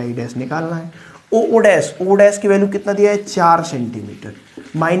 आई डैश निकालना है। ओ डैश की वैल्यू कितना दिया है, 4 सेंटीमीटर,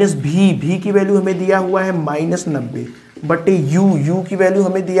 माइनस v की वैल्यू हमें दिया हुआ है -90 बटे u की वैल्यू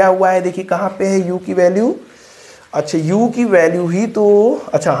हमें दिया हुआ है, देखिए कहाँ पे है u की वैल्यू, अच्छा u की वैल्यू ही तो,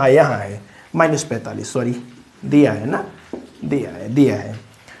 अच्छा हाँ यहाँ है -45, सॉरी दिया है ना, दिया है।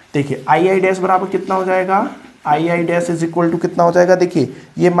 देखिए आई डैश बराबर कितना हो जाएगा, I dash is equal to कितना हो जाएगा, देखिए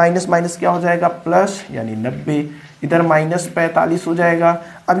ये माइनस माइनस क्या हो जाएगा प्लस, यानी 90, इधर माइनस 45 हो जाएगा।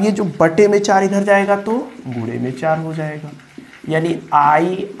 अब ये जो बटे में 4 इधर जाएगा तो गुणे में 4 हो जाएगा, यानी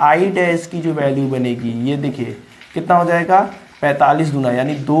आई डैश की जो वैल्यू बनेगी ये देखिए कितना हो जाएगा 45 गुना,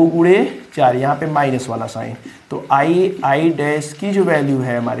 यानी 2 गुणे 4, यहाँ पे माइनस वाला साइन, तो आई डैश की जो वैल्यू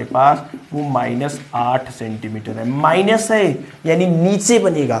है हमारे पास वो -8 सेंटीमीटर है। माइनस है यानी नीचे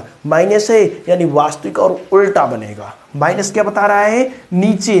बनेगा, माइनस है यानी वास्तविक और उल्टा बनेगा। माइनस क्या बता रहा है,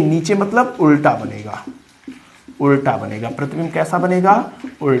 नीचे, नीचे मतलब उल्टा बनेगा, उल्टा बनेगा। प्रतिबिंब कैसा बनेगा,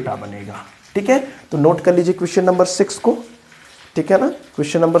 उल्टा बनेगा। ठीक है, तो नोट कर लीजिए क्वेश्चन नंबर 6 को, ठीक है ना,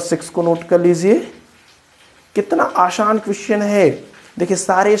 क्वेश्चन नंबर 6 को नोट कर लीजिए। कितना आसान क्वेश्चन है, देखिए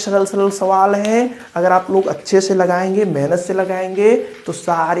सारे सरल सरल सवाल हैं, अगर आप लोग अच्छे से लगाएंगे, मेहनत से लगाएंगे तो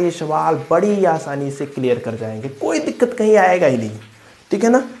सारे सवाल बड़ी आसानी से क्लियर कर जाएंगे, कोई दिक्कत कहीं आएगा ही नहीं। ठीक है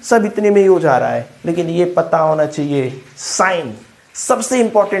ना, सब इतने में ही हो जा रहा है, लेकिन ये पता होना चाहिए साइन सबसे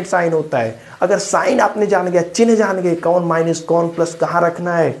इंपॉर्टेंट साइन होता है। अगर साइन आपने जान गया, चिन्ह जान गए, कौन माइनस कौन प्लस कहाँ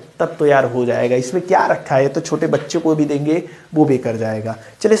रखना है, तब तो यार हो जाएगा। इसमें क्या रखा है तो छोटे बच्चे को भी देंगे वो भी कर जाएगा।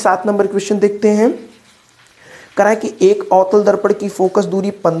 चलिए 7 नंबर क्वेश्चन देखते हैं। करा कि एक अवतल दर्पण की फोकस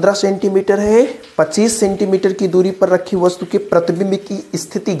दूरी 15 सेंटीमीटर है, 25 सेंटीमीटर की दूरी पर रखी वस्तु के प्रतिबिंब की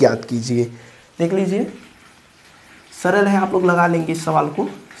स्थिति ज्ञात कीजिए। देख लीजिए, सरल है, आप लोग लगा लेंगे इस सवाल को,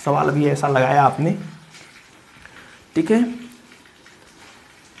 सवाल भी ऐसा लगाया आपने। ठीक है,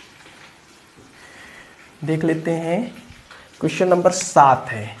 देख लेते हैं, क्वेश्चन नंबर 7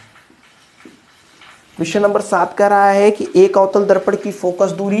 है। क्वेश्चन नंबर 7 कह रहा है कि एक अवतल दर्पण की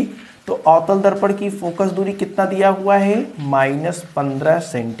फोकस दूरी, तो अवतल दर्पण की फोकस दूरी कितना दिया हुआ है, -15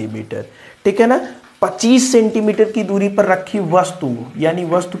 सेंटीमीटर। ठीक है ना, 25 सेंटीमीटर की दूरी पर रखी वस्तु, यानी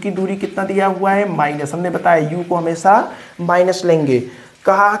वस्तु की दूरी कितना दिया हुआ है माइनस, हमने बताया यू को हमेशा माइनस लेंगे।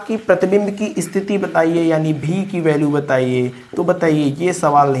 कहा कि प्रतिबिंब की स्थिति बताइए, यानी भी की वैल्यू बताइए। तो बताइए, ये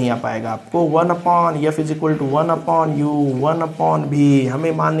सवाल नहीं आ पाएगा आपको। 1/f is equal to 1/u, 1/v,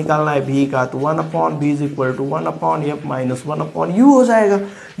 हमें मान निकालना है भी का, तो 1/v is equal to 1/f minus 1/u हो जाएगा।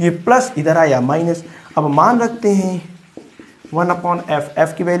 ये प्लस इधर आया माइनस, अब मान रखते हैं 1/f,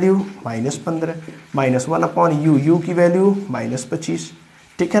 f की वैल्यू -15 माइनस 1/u, u की वैल्यू -25।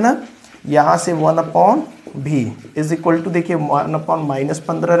 ठीक है ना, यहाँ से 1/v इज इक्वल टू, देखिए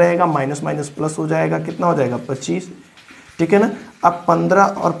 1/-15 रहेगा, माइनस माइनस प्लस हो जाएगा, कितना हो जाएगा 25। ठीक है ना, अब 15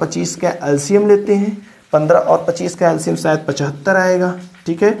 और 25 का एलसीएम लेते हैं, 15 और 25 का एलसीएम शायद 75 आएगा।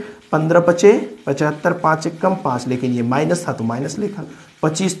 ठीक है, 15 बचे 75, 5 एक कम 5, लेकिन ये माइनस था तो माइनस लिखा,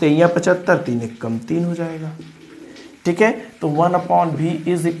 25 3 75, 3 एक कम 3 हो जाएगा। ठीक है, तो 1/v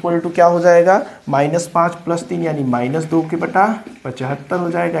इज इक्वल टू क्या हो जाएगा, -5 + 3 यानी -2 के बटा 75 हो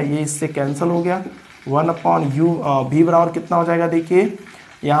जाएगा। ये इससे कैंसिल हो गया। 1/u v बराबर कितना हो जाएगा, देखिए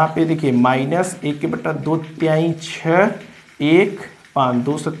यहाँ पे देखिए -1 के बटा 2 तिहाई 6, 1 5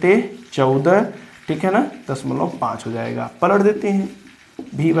 2 सत्ते 14। ठीक है ना, 0.5 हो जाएगा। पलट देते हैं,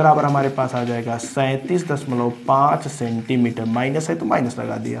 v बराबर हमारे पास आ जाएगा 37.5 सेंटीमीटर। माइनस है तो माइनस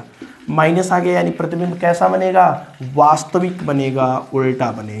लगा दिया, माइनस आ गया, यानी प्रतिबिंब कैसा बनेगा, वास्तविक बनेगा,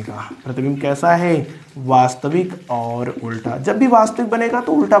 उल्टा बनेगा। प्रतिबिंब कैसा है, वास्तविक और उल्टा। जब भी वास्तविक बनेगा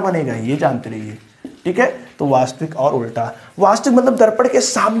तो उल्टा बनेगा, ये जानते रहिए। ठीक है, तो वास्तविक और उल्टा। वास्तविक मतलब दर्पण के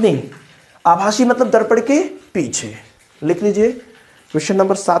सामने, आभासी मतलब दर्पण के पीछे। लिख लीजिए, क्वेश्चन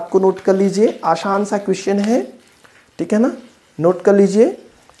नंबर 7 को नोट कर लीजिए, आसान सा क्वेश्चन है। ठीक है ना, नोट कर लीजिए।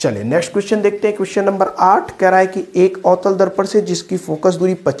 चलिए नेक्स्ट क्वेश्चन देखते हैं। क्वेश्चन नंबर 8 कह रहा है कि एक अवतल दर्पण से जिसकी फोकस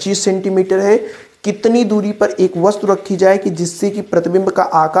दूरी 25 सेंटीमीटर है, कितनी दूरी पर एक वस्तु रखी जाए कि जिससे कि प्रतिबिंब का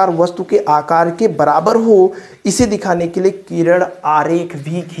आकार वस्तु के आकार के बराबर हो, इसे दिखाने के लिए किरण आरेख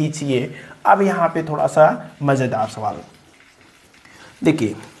भी खींचिए। अब यहाँ पे थोड़ा सा मजेदार सवाल,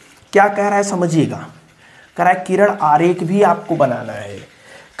 देखिए क्या कह रहा है, समझिएगा। कह रहा है किरण आरेख भी आपको बनाना है।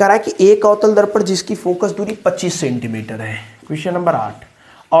 कह रहा है कि एक अवतल दर्पण जिसकी फोकस दूरी 25 सेंटीमीटर है। क्वेश्चन नंबर 8,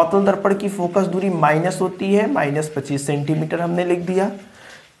 अवतल दर्पण की फोकस दूरी माइनस होती है, -25 सेंटीमीटर हमने लिख दिया।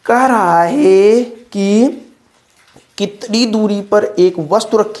 कह रहा है कि कितनी दूरी पर एक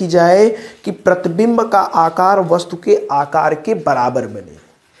वस्तु रखी जाए कि प्रतिबिंब का आकार वस्तु के आकार के बराबर बने।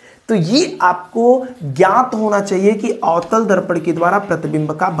 तो ये आपको ज्ञात होना चाहिए कि अवतल दर्पण के द्वारा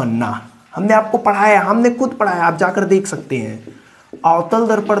प्रतिबिंब का बनना। हमने आपको पढ़ाया, हमने खुद पढ़ाया, आप जाकर देख सकते हैं। अवतल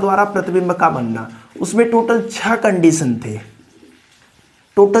दर्पण द्वारा प्रतिबिंब का बनना, उसमें टोटल 6 कंडीशन थे,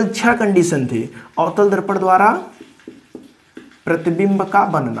 टोटल 6 कंडीशन थे। अवतल दर्पण द्वारा प्रतिबिंब का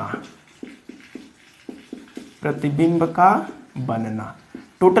बनना, प्रतिबिंब का बनना,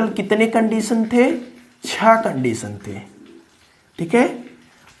 टोटल कितने कंडीशन थे, 6 कंडीशन थे। ठीक है,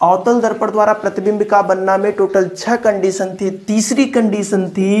 अवतल दर्पण द्वारा प्रतिबिंब का बनना में टोटल 6 कंडीशन थी। तीसरी कंडीशन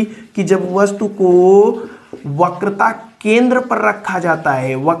थी कि जब वस्तु को वक्रता केंद्र पर रखा जाता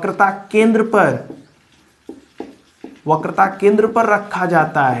है, वक्रता केंद्र पर रखा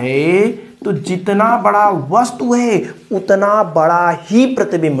जाता है, तो जितना बड़ा वस्तु है उतना बड़ा ही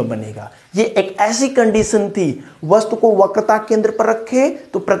प्रतिबिंब बनेगा। ये एक ऐसी कंडीशन थी, वस्तु को वक्रता केंद्र पर रखे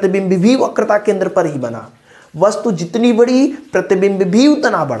तो प्रतिबिंब भी वक्रता केंद्र पर ही बना, वस्तु जितनी बड़ी प्रतिबिंब भी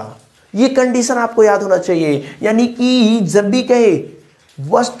उतना बड़ा। ये कंडीशन आपको याद होना चाहिए। यानी कि जब भी कहे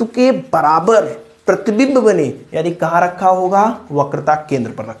वस्तु के बराबर प्रतिबिंब बने, यानी कहां रखा होगा, वक्रता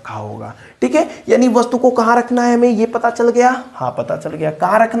केंद्र पर रखा होगा। ठीक है, यानी वस्तु को कहां रखना है हमें ये पता चल गया। हाँ पता चल गया,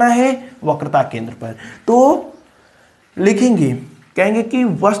 कहां रखना है, वक्रता केंद्र पर। तो लिखेंगे, कहेंगे कि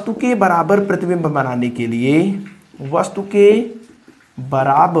वस्तु के बराबर प्रतिबिंब बनाने के लिए, वस्तु के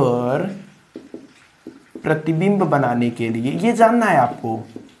बराबर प्रतिबिंब बनाने के लिए, ये जानना है आपको,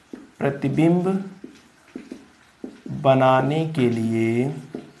 प्रतिबिंब बनाने के लिए,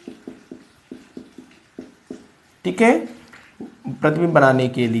 ठीक है, प्रतिबिंब बनाने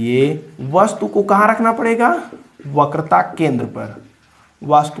के लिए वस्तु को कहां रखना पड़ेगा, वक्रता केंद्र पर।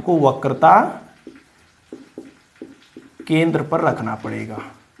 वस्तु को वक्रता केंद्र पर रखना पड़ेगा।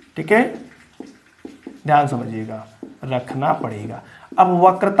 ठीक है, ध्यान समझिएगा, रखना पड़ेगा। अब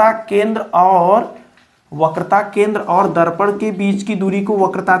वक्रता केंद्र और दर्पण के बीच की दूरी को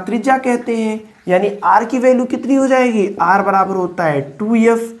वक्रता त्रिज्या कहते हैं। यानी r की वैल्यू कितनी हो जाएगी, r बराबर होता है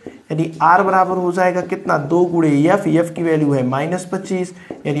 2f, यानी r बराबर हो जाएगा कितना, 2 गुणे f, f की वैल्यू है -25,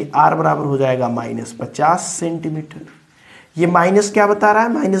 यानी r बराबर हो जाएगा -50 सेंटीमीटर। ये माइनस क्या बता रहा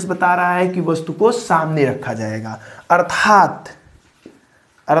है, माइनस बता रहा है कि वस्तु को सामने रखा जाएगा, अर्थात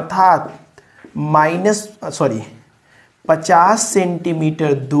 50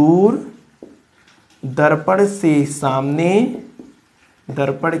 सेंटीमीटर दूर दर्पण के सामने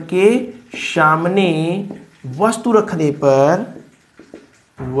वस्तु रखने पर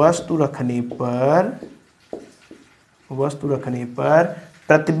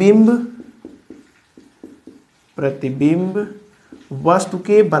प्रतिबिंब वस्तु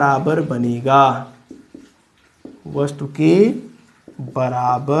के बराबर बनेगा, वस्तु के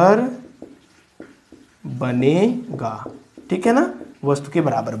बराबर बनेगा। ठीक है ना, वस्तु के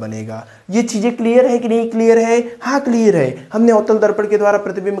बराबर बनेगा। ये चीजें क्लियर है कि नहीं क्लियर है? हाँ क्लियर है। हमने अवतल दर्पण के द्वारा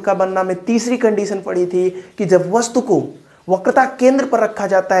प्रतिबिंब का बनना में तीसरी कंडीशन पढ़ी थी कि जब वस्तु को वक्रता केंद्र पर रखा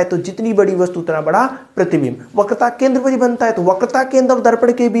जाता है तो जितनी बड़ी वस्तु उतना बड़ा प्रतिबिंब। वक्रता केंद्र पर ही बनता है तो वक्रता केंद्र और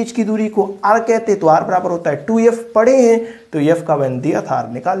दर्पण के बीच की दूरी को r कहते हैं, तो r बराबर होता है 2f। पढ़े हैं तो f का मान दिया था, r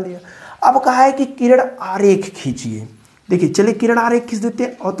निकाल लिया। अब कहा है कि किरण आरेख खींचिए। देखिए चलिए किरण आरेख खींच देते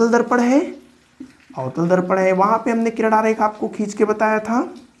हैं। अवतल दर्पण है, वहां पे हमने किरण आरेख आपको खींच के बताया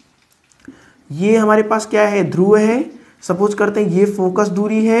था। ये हमारे पास क्या है, ध्रुव है। सपोज करते हैं ये फोकस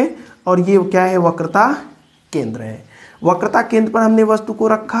दूरी है और ये क्या है, वक्रता केंद्र है। वक्रता केंद्र पर हमने वस्तु को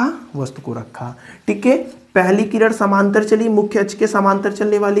रखा। ठीक है, पहली किरण समांतर चली, मुख्य अक्ष के समांतर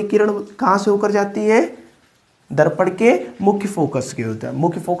चलने वाली किरण कहां से होकर जाती है, दर्पण के मुख्य फोकस से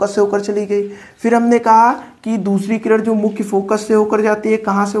होकर चली गई। फिर हमने कहा कि दूसरी किरण जो मुख्य फोकस से होकर जाती है,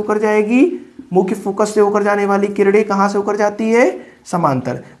 कहां से होकर जाएगी, मुख्य फोकस से होकर जाने वाली किरणें कहां से होकर जाती है,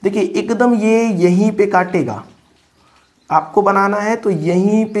 समांतर। देखिए एकदम ये यहीं पे काटेगा, आपको बनाना है तो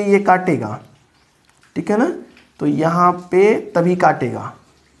यहीं पे ये काटेगा। ठीक है ना, तो यहां पे तभी काटेगा।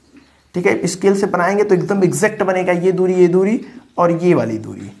 ठीक है, स्केल से बनाएंगे तो एकदम एग्जैक्ट बनेगा। ये दूरी और ये वाली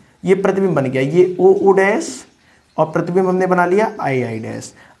दूरी, ये प्रतिबिंब बन गया, ये ओ डैश और प्रतिबिंब हमने बना लिया आई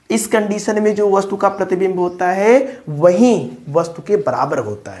डैश। इस कंडीशन में जो वस्तु का प्रतिबिंब होता है वही वस्तु के बराबर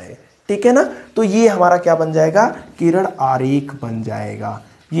होता है। ठीक है ना, तो ये हमारा क्या बन जाएगा, किरण आरेख बन जाएगा।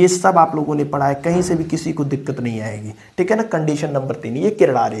 ये सब आप लोगों ने पढ़ा है, कहीं से भी किसी को दिक्कत नहीं आएगी। ठीक है ना, कंडीशन नंबर 3 ये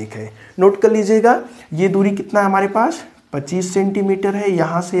किरण आरेख है। नोट कर लीजिएगा, ये दूरी कितना है हमारे पास, 25 सेंटीमीटर है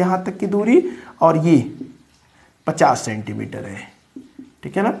यहां से यहां तक की दूरी, और ये 50 सेंटीमीटर है।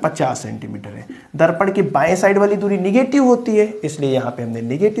 ठीक है ना, 50 सेंटीमीटर है। दर्पण की बाएं साइड वाली दूरी निगेटिव होती है, इसलिए यहां पे हमने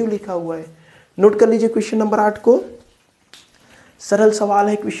निगेटिव लिखा हुआ है। नोट कर लीजिए क्वेश्चन नंबर 8 को। सरल सवाल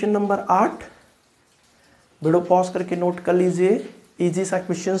है क्वेश्चन नंबर 8, वीडियो पॉज करके नोट कर लीजिए, इजी सा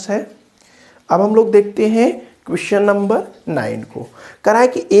क्वेश्चन है। अब हम लोग देखते हैं क्वेश्चन नंबर 9 को। कह रहा है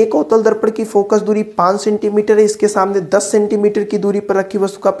कि एक अवतल दर्पण की फोकस दूरी 5 सेंटीमीटर है, इसके सामने 10 सेंटीमीटर की दूरी पर रखी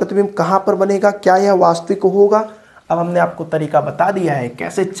वस्तु का प्रतिबिंब कहां पर बनेगा, क्या यह वास्तविक होगा। अब हमने आपको तरीका बता दिया है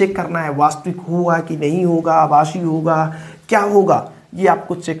कैसे चेक करना है, वास्तविक होगा कि नहीं होगा, आभासी होगा, क्या होगा, ये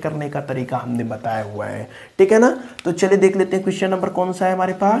आपको चेक करने का तरीका हमने बताया हुआ है। ठीक है ना, तो चलिए देख लेते हैं क्वेश्चन नंबर कौन सा है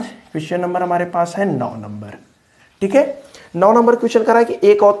हमारे पास। क्वेश्चन नंबर हमारे पास है 9 नंबर। ठीक है, 9 नंबर क्वेश्चन करा है कि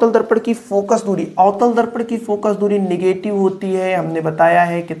एक अवतल दर्पण की फोकस दूरी, अवतल दर्पण की फोकस दूरी निगेटिव होती है, हमने बताया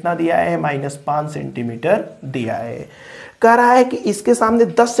है कितना दिया है, -5 सेंटीमीटर दिया है। कह रहा है कि इसके सामने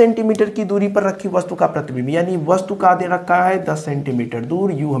 10 सेंटीमीटर की दूरी पर रखी वस्तु का प्रतिबिंब, यानी वस्तु का दे रखा है 10 सेंटीमीटर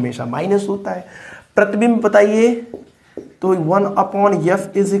दूर, यू हमेशा माइनस होता है। प्रतिबिंब बताइए, तो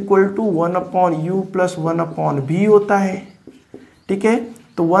 1/f is equal to 1/u plus 1/v होता है। ठीक है,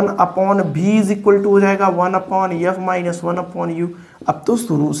 तो 1/v इज इक्वल टू हो जाएगा 1/f माइनस 1/u। अब तो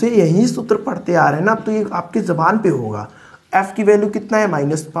शुरू से यही सूत्र पढ़ते आ रहे हैं ना, अब तो ये आपके जबान पे होगा। f की वैल्यू कितना है,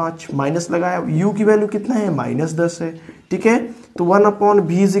 -5, माइनस लगाया, u की वैल्यू कितना है, -10 है। ठीक है, तो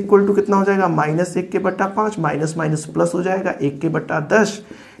 1/v इज इक्वल टू कितना हो जाएगा, -1/5, माइनस माइनस प्लस हो जाएगा 1/10,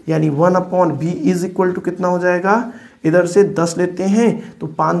 यानी 1/v इज इक्वल टू कितना हो जाएगा, इधर से 10 लेते हैं तो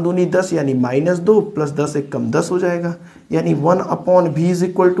 5 दूनी 10 यानी -2 प्लस 10 एक कम 10 हो जाएगा, यानी 1/v इज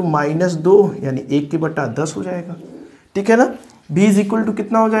इक्वल टू -2 यानी 1/10 हो जाएगा। ठीक है ना, v इज इक्वल टू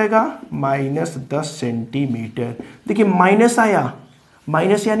कितना हो जाएगा, -10 सेंटीमीटर। देखिए माइनस आया,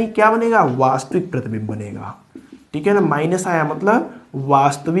 माइनस यानी क्या बनेगा, वास्तविक प्रतिबिंब बनेगा। ठीक है ना, माइनस आया मतलब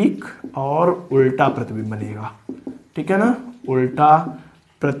वास्तविक और उल्टा प्रतिबिंब बनेगा। ठीक है ना, उल्टा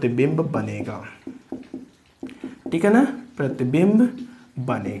प्रतिबिंब बनेगा। ठीक है ना, प्रतिबिंब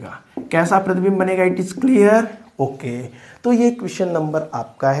बनेगा। कैसा प्रतिबिंब बनेगा, इट इज क्लियर। ओके, तो ये क्वेश्चन नंबर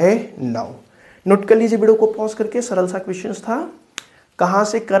आपका है 9। नोट कर लीजिए वीडियो को पॉज करके, सरल सा क्वेश्चन था, कहाँ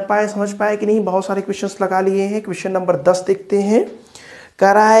से कर पाए, समझ पाए कि नहीं, बहुत सारे क्वेश्चंस लगा लिए हैं। क्वेश्चन नंबर 10 देखते हैं।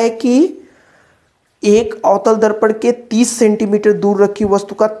 कह रहा है कि एक अवतल दर्पण के 30 सेंटीमीटर दूर रखी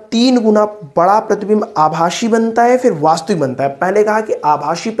वस्तु का 3 गुना बड़ा प्रतिबिंब आभासी बनता है, फिर वास्तविक बनता है। पहले कहा कि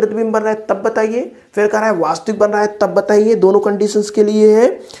आभासी प्रतिबिंब बन रहा है तब बताइए, फिर कह रहा है वास्तविक बन रहा है तब बताइए, दोनों कंडीशंस के लिए है।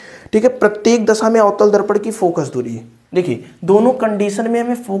 ठीक है, प्रत्येक दशा में अवतल दर्पण की फोकस दूरी, देखिए दोनों कंडीशन में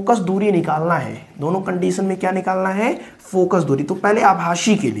हमें फोकस दूरी निकालना है, दोनों कंडीशन में क्या निकालना है, फोकस दूरी। तो पहले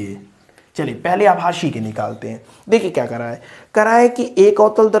आभासी के लिए, चलिए पहले आभासी के निकालते हैं। देखिए क्या करा है, करा है कि एक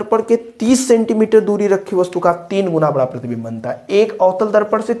अवतल दर्पण के 30 सेंटीमीटर दूरी रखी वस्तु का 3 गुना बड़ा प्रतिबिंब बनता है। एक अवतल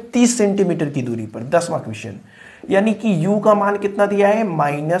दर्पण से 30 सेंटीमीटर की दूरी पर, 10वां क्वेश्चन, यानी कि u का मान कितना दिया है,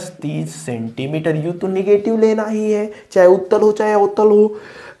 -30 सेंटीमीटर। u तो निगेटिव लेना ही है, चाहे उत्तल हो चाहे अवतल हो।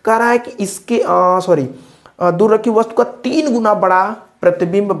 कह रहा है कि इसके दूर रखी वस्तु का 3 गुना बड़ा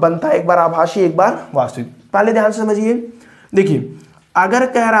प्रतिबिंब बनता है, एक बार आभासी एक बार वास्तविक। पहले ध्यान से समझिए, देखिए अगर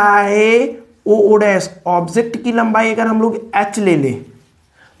कह रहा है ओ डैश, ऑब्जेक्ट की लंबाई अगर हम लोग h ले लें,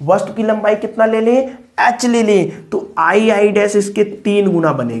 वस्तु की लंबाई कितना ले लें, h ले लें, तो आई डैश इसके 3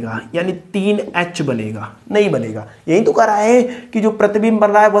 गुना बनेगा, यानी 3h बनेगा, नहीं बनेगा। यही तो कह रहा है कि जो प्रतिबिंब बन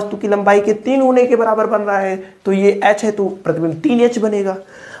रहा है वस्तु की लंबाई के 3 गुने के बराबर बन रहा है, तो ये h है तो प्रतिबिंब 3h बनेगा।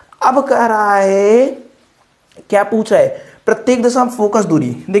 अब कह रहा है, क्या पूछ रहा है, प्रत्येक दशा में फोकस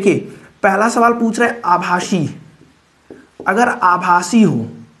दूरी। देखिए पहला सवाल पूछ रहा है आभासी, अगर आभासी हो,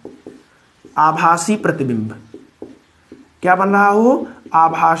 आभासी प्रतिबिंब क्या बन रहा हो,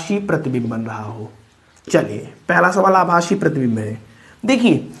 आभासी प्रतिबिंब बन रहा हो। चलिए पहला सवाल आभासी प्रतिबिंब है।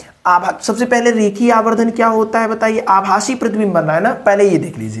 देखिए सबसे पहले रेखीय आवर्धन क्या होता है बताइए, आभासी प्रतिबिंब बन रहा है ना, पहले ये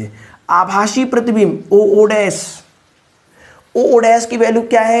देख लीजिए। आभासी प्रतिबिंब ओ डैश की वैल्यू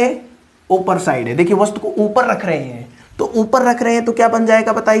क्या है, ऊपर साइड है। देखिए वस्तु को ऊपर रख रहे हैं, तो ऊपर रख रहे हैं तो क्या बन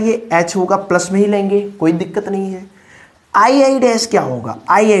जाएगा बताइए, h होगा, प्लस में ही लेंगे, कोई दिक्कत नहीं है। आई डैश क्या होगा,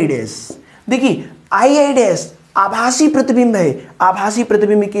 आई डैश, देखिए आई डैश आभासी प्रतिबिंब है, आभासी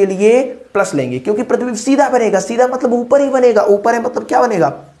प्रतिबिंब के लिए प्लस लेंगे, क्योंकि प्रतिबिंब सीधा बनेगा, सीधा मतलब ऊपर ही बनेगा, ऊपर है मतलब क्या बनेगा,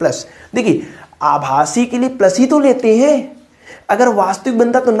 प्लस। देखिए आभासी के लिए प्लस ही तो लेते हैं, अगर वास्तविक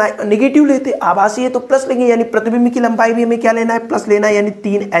बनता तो नेगेटिव लेते, आभासी है तो प्लस लेंगे, यानी प्रतिबिंब की लंबाई भी हमें क्या लेना है, प्लस लेना है, यानी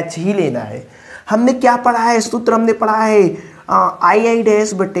 3h ही लेना है। हमने क्या पढ़ा है, सूत्र हमने पढ़ा है आई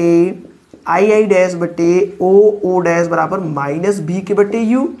डैश बटे ओ डैश बराबर -b के बटे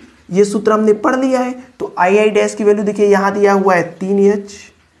u, ये सूत्र हमने पढ़ लिया है। तो आई डैश की वैल्यू देखिए यहाँ दिया हुआ है 3h,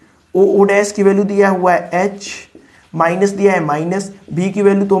 ओ डैश की वैल्यू दिया हुआ है h, माइनस दिया है माइनस, b की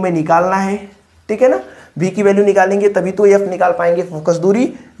वैल्यू तो हमें निकालना है। ठीक है ना, v की वैल्यू निकालेंगे तभी तो f निकाल पाएंगे, फोकस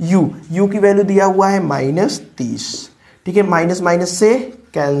दूरी u की वैल्यू दिया हुआ है -30। ठीक है, माइनस माइनस से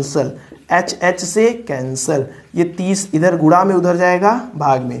कैंसल, h से कैंसल, ये 30 इधर गुणा में उधर जाएगा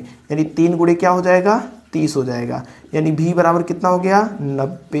भाग में, यानी 3 गुणे क्या हो जाएगा, 30 हो जाएगा, यानी v बराबर कितना हो गया,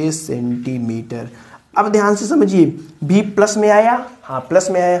 90 सेंटीमीटर। अब ध्यान से समझिए, v प्लस में आया, हाँ प्लस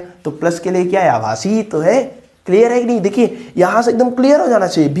में आया, तो प्लस के लिए क्या है, आभासी तो है। क्लियर है कि नहीं, देखिए यहां से एकदम क्लियर हो जाना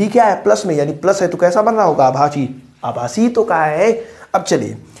चाहिए, v क्या है, प्लस में, यानी प्लस है तो कैसा बन रहा होगा, आभासी, आभासी तो कहा है। अब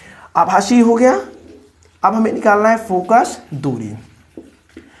चलिए आभासी हो गया, अब हमें निकालना है फोकस दूरी।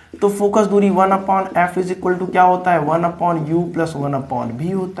 तो फोकस दूरी 1/f इज इक्वल टू क्या होता है, 1/u प्लस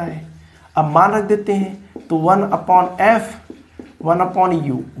 1/v होता है। अब मान रख देते हैं, तो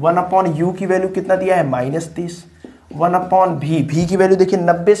 1/f/u की वैल्यू कितना दिया है -30। 1/v की वैल्यू देखिए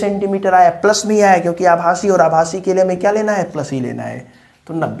 90 सेंटीमीटर आया, प्लस में आया क्योंकि आभासी और आभासी के लिए हमें क्या लेना है, प्लस ही लेना है,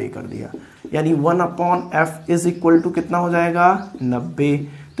 तो 90 कर दिया। यानी 1/f इज इक्वल टू कितना हो जाएगा 90।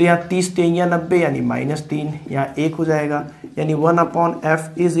 तो यहाँ 30 या 90 यानी -3, यहाँ 1 हो जाएगा। यानी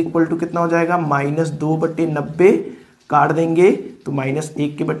 1/f इज इक्वल टू कितना हो जाएगा -2/90, काट देंगे तो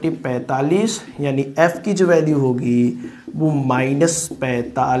 -1/45, यानी f की जो वैल्यू होगी वो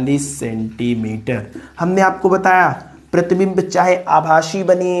 -45 सेंटीमीटर। हमने आपको बताया प्रतिबिंब चाहे आभासी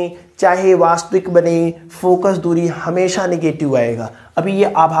बने चाहे वास्तविक बने, फोकस दूरी हमेशा नेगेटिव आएगा। अभी ये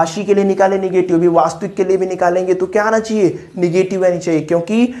आभासी के लिए निकाले नेगेटिव, अभी वास्तविक के लिए भी निकालेंगे तो क्या आना चाहिए, नेगेटिव आनी चाहिए,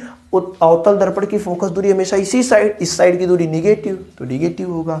 क्योंकि अवतल दर्पण की फोकस दूरी हमेशा इसी साइड, इस साइड की दूरी नेगेटिव, तो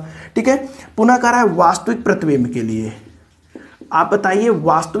नेगेटिव होगा। ठीक है, पुनः कह रहा है वास्तविक प्रतिबिंब के लिए। आप बताइए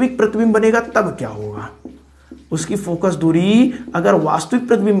वास्तविक प्रतिबिंब बनेगा तब क्या होगा, उसकी फोकस दूरी अगर वास्तविक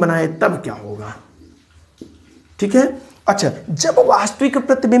प्रतिबिंब बनाए तब क्या होगा। ठीक है, अच्छा जब वास्तविक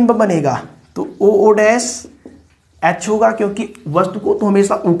प्रतिबिंब बनेगा तो ओ डैश एच होगा, क्योंकि वस्तु को तो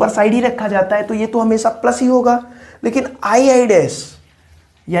हमेशा ऊपर साइड ही रखा जाता है तो ये तो हमेशा प्लस ही होगा। लेकिन आई डैश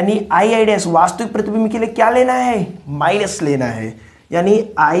यानी आई डैश वास्तविक प्रतिबिंब के लिए क्या लेना है, माइनस लेना है। यानी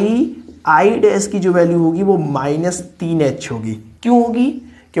आई डैश की जो वैल्यू होगी वो -3h होगी। क्यों होगी,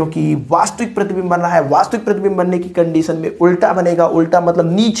 क्योंकि वास्तविक प्रतिबिंब बन रहा है। वास्तविक प्रतिबिंब बनने की कंडीशन में उल्टा बनेगा, उल्टा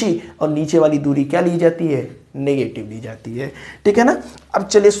मतलब नीचे, और नीचे वाली दूरी क्या ली जाती है, नेगेटिव ली जाती है। ठीक है ना। अब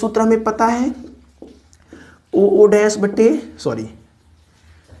चलिए सूत्र हमें पता है, ओ डैश बटे सॉरी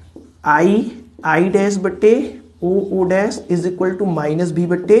आई डैश बटे O dash is equal to -v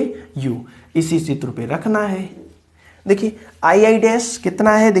बटे u, इसी सूत्र पे रखना है। देखिए आई डैश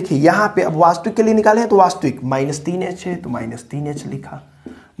कितना है, देखिए यहाँ पे अब वास्तविक के लिए निकाले तो वास्तविक -3h है तो -3h लिखा,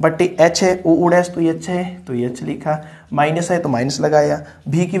 बटे h है ओ डैश तो h है तो h लिखा, माइनस है तो माइनस लगाया।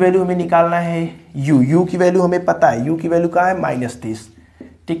 v की वैल्यू हमें निकालना है u की वैल्यू हमें पता है, u की वैल्यू कहाँ है -30।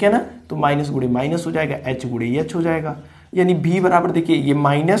 ठीक है ना, तो माइनस गुड़े माइनस हो जाएगा, h गुड़े h हो जाएगा। यानी v बराबर देखिए ये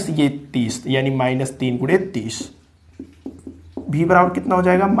माइनस ये 30 यानी -3 गुड़े 30, v बराबर कितना हो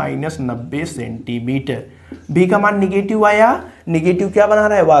जाएगा -90 सेंटीमीटर। v का मान निगेटिव आया, निगेटिव क्या बना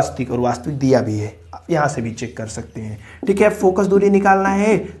रहा है, वास्तविक, और वास्तविक दिया भी है, यहां से भी चेक कर सकते हैं। ठीक है, फोकस दूरी निकालना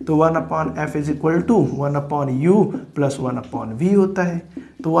है तो 1/f is equal to 1/u plus 1/v होता है।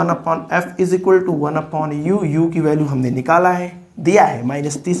 तो 1/f is equal to 1/u, u की वैल्यू हमने निकाला है, दिया है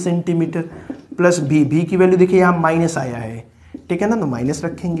 -30 सेंटीमीटर, प्लस v की वैल्यू देखिए यहाँ माइनस आया है। ठीक है ना, तो माइनस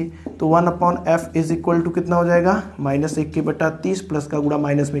रखेंगे तो 1/f इज इक्वल टू कितना हो जाएगा -1/30, प्लस का गुणा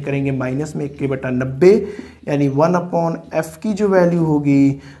माइनस में करेंगे माइनस में 1/90, यानी 1/f की जो वैल्यू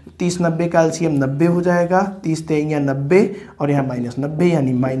होगी 30-90 का एलसीएम 90 हो जाएगा, 30 या 90 और यहाँ -90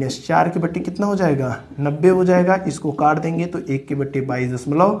 यानी -4 के बट्टे कितना हो जाएगा 90 हो जाएगा। इसको काट देंगे तो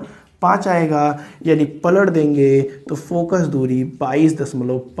 1/22.5 आएगा, यानी पलट देंगे तो फोकस दूरी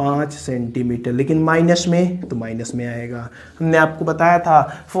 22.5 सेंटीमीटर, लेकिन माइनस में तो माइनस में आएगा। हमने आपको बताया था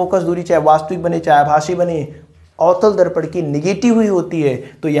फोकस दूरी चाहे वास्तविक बने चाहे आभासी बने, अवतल दर्पण की निगेटिव ही होती है,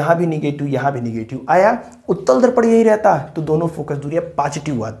 तो यहाँ भी निगेटिव यहाँ भी निगेटिव आया। उत्तल दर्पण यही रहता तो दोनों फोकस दूरियां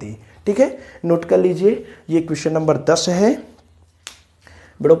पॉजिटिव आती। ठीक है, नोट कर लीजिए, ये क्वेश्चन नंबर 10 है।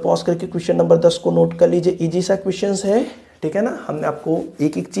 वीडियो पॉज करके क्वेश्चन नंबर 10 को नोट कर लीजिए, इजी सा क्वेश्चन है। ठीक है ना, हमने आपको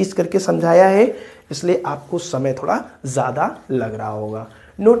एक एक चीज करके समझाया है, इसलिए आपको समय थोड़ा ज्यादा लग रहा होगा।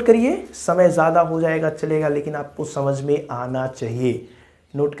 नोट करिए, समय ज्यादा हो जाएगा चलेगा, लेकिन आपको समझ में आना चाहिए।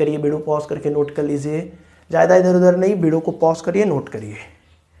 नोट करिए, वीडियो पॉज करके नोट कर लीजिए, ज़्यादा इधर उधर नहीं, वीडियो को पॉज करिए, नोट करिए।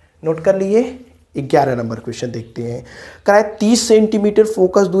 नोट कर लिए, 11 नंबर क्वेश्चन देखते हैं। कराए 30 सेंटीमीटर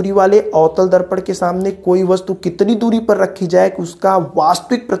फोकस दूरी वाले अवतल दर्पण के सामने कोई वस्तु कितनी दूरी पर रखी जाए कि उसका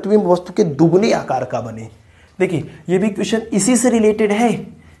वास्तविक प्रतिबिंब वस्तु के दुगने आकार का बने। देखिए ये भी क्वेश्चन इसी से रिलेटेड है।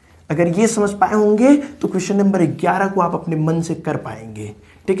 अगर ये समझ पाए होंगे तो क्वेश्चन नंबर 11 को आप अपने मन से कर पाएंगे।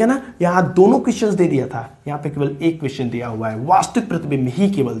 ठीक है ना, यहाँ दोनों क्वेश्चन दे दिया था, यहाँ पे केवल एक क्वेश्चन दिया हुआ है, वास्तविक प्रतिबिंब ही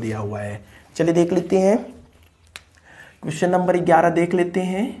केवल दिया हुआ है। चलिए देख लेते हैं, क्वेश्चन नंबर 11 देख लेते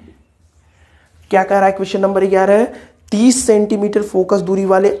हैं क्या कह रहा है। क्वेश्चन नंबर 11, 30 सेंटीमीटर फोकस दूरी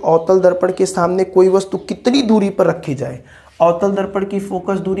वाले अवतल दर्पण के सामने कोई वस्तु कितनी दूरी पर रखी जाए। अवतल दर्पण की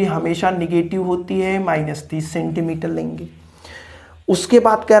फोकस दूरी हमेशा निगेटिव होती है, -30 सेंटीमीटर लेंगे। उसके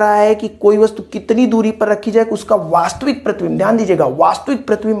बाद कह रहा है कि कोई वस्तु कितनी दूरी पर रखी जाए कि उसका वास्तविक प्रतिबिंब, ध्यान दीजिएगा, वास्तविक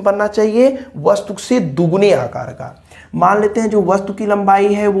प्रतिबिंब बनना चाहिए वस्तु से दुगने आकार का। मान लेते हैं जो वस्तु की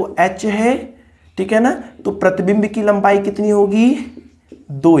लंबाई है वो h है, ठीक है ना, तो प्रतिबिंब की लंबाई कितनी होगी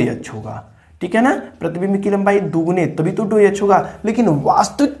 2h होगा। ठीक है ना, प्रतिबिंब की लंबाई दुगने तभी तो 2h होगा। लेकिन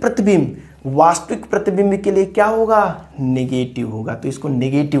वास्तविक प्रतिबिंब, वास्तविक प्रतिबिंब के लिए क्या होगा, नेगेटिव होगा, तो इसको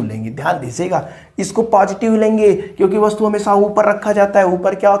नेगेटिव लेंगे। ध्यान दीजिएगा, इसको पॉजिटिव लेंगे क्योंकि वस्तु हमेशा ऊपर रखा जाता है,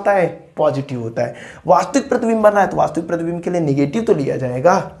 ऊपर क्या होता है, पॉजिटिव होता है। वास्तविक प्रतिबिंब बन रहा है तो वास्तविक प्रतिबिंब के लिए नेगेटिव तो लिया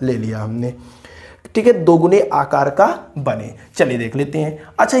जाएगा, ले लिया हमने, ठीक है, दोगुने आकार का बने। चलिए देख लेते हैं।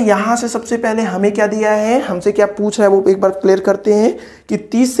 अच्छा, यहां से सबसे पहले हमें क्या दिया है, हमसे क्या पूछ रहा है वो एक बार क्लियर करते हैं कि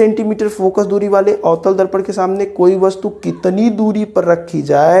 30 सेंटीमीटर फोकस दूरी वाले अवतल दर्पण के सामने कोई वस्तु कितनी दूरी पर रखी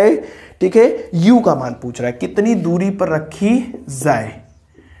जाए, ठीक है, यू का मान पूछ रहा है, कितनी दूरी पर रखी जाए,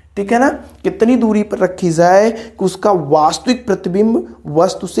 ठीक है ना, कितनी दूरी पर रखी जाए कि उसका वास्तविक प्रतिबिंब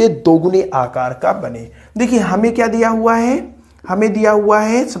वस्तु से दोगुने आकार का बने। देखिए हमें क्या दिया हुआ है, हमें दिया हुआ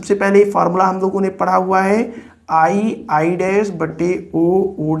है सबसे पहले फॉर्मूला हम लोगों ने पढ़ा हुआ है, आई डैश बटे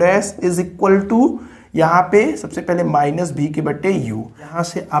O dash is equal to, यहाँ पे सबसे पहले माइनस भी के बटे यू। यहाँ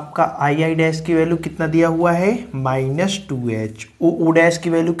से आपका आई डैश की वैल्यू कितना दिया हुआ है, -2h, ओ डैश की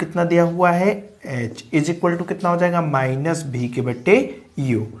वैल्यू कितना दिया हुआ है, h, इज इक्वल टू कितना हो जाएगा, माइनस भी के बटे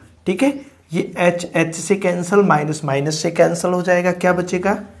यू। ठीक है, ये h से कैंसिल, माइनस माइनस से कैंसिल हो जाएगा, क्या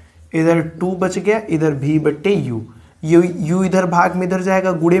बचेगा, इधर 2 बच गया, इधर भी बटे यू, यू इधर भाग में इधर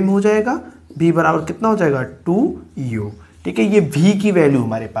जाएगा, गुणे में हो जाएगा, v बराबर कितना हो जाएगा, 2u। ठीक है, ये v की वैल्यू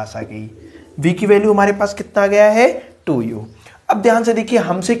हमारे पास आ गई, v की वैल्यू हमारे पास कितना आ गया है, 2u। अब ध्यान से देखिए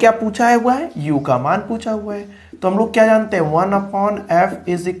हमसे क्या पूछा है हुआ है, u का मान पूछा हुआ है, तो हम लोग क्या जानते हैं, 1/f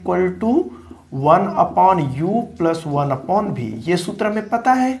is equal to 1/u plus 1/v, ये सूत्र हमें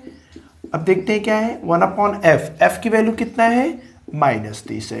पता है। अब देखते हैं क्या है, 1/f, f की वैल्यू कितना है,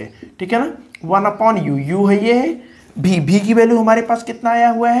 -30 है, ठीक है ना, 1/u, u है ये है, v की वैल्यू हमारे पास कितना आया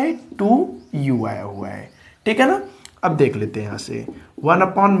हुआ है, 2u आया हुआ है, ठीक है ना। अब देख लेते हैं यहाँ से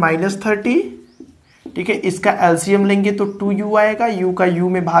 1/-30, ठीक है, इसका एलसीएम लेंगे तो 2u आएगा, u का u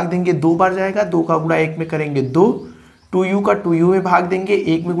में भाग देंगे 2 बार जाएगा, 2 का गुणा 1 में करेंगे 2, 2u का 2u में भाग देंगे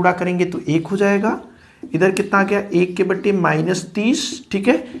 1 में गुणा करेंगे तो 1 हो जाएगा, इधर कितना आ गया, 1 के बटे -30, ठीक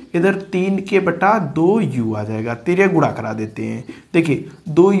है, इधर 3 के बटा 2u आ जाएगा, तेरे गुणा करा देते हैं। देखिए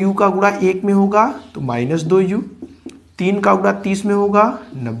 2u का गुणा 1 में होगा तो -2u, 3 का गुणा 30 में होगा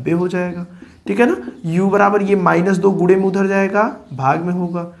 90 हो जाएगा, ठीक है ना, u बराबर ये -2 गुणे में उधर जाएगा, भाग में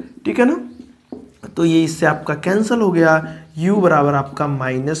होगा, ठीक है ना, तो ये इससे आपका कैंसिल हो गया, u बराबर आपका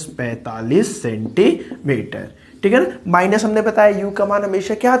 -45 सेंटीमीटर, ठीक है ना। माइनस हमने बताया u का मान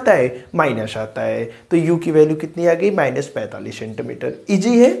हमेशा क्या आता है, माइनस आता है, तो u की वैल्यू कितनी आ गई, -45 सेंटीमीटर।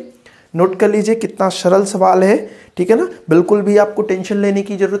 इजी है, नोट कर लीजिए, कितना सरल सवाल है, ठीक है ना, बिल्कुल भी आपको टेंशन लेने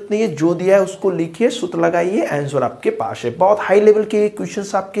की जरूरत नहीं है, जो दिया है उसको लिखिए, सूत्र लगाइए, आंसर आपके पास है। बहुत हाई लेवल के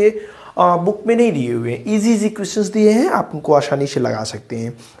क्वेश्चंस आपके बुक में नहीं दिए हुए हैं, इजी क्वेश्चंस दिए हैं, आप उनको आसानी से लगा सकते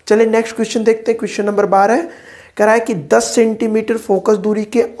हैं। चलिए नेक्स्ट क्वेश्चन देखते हैं, क्वेश्चन नंबर 12 कह रहा है कि 10 सेंटीमीटर फोकस दूरी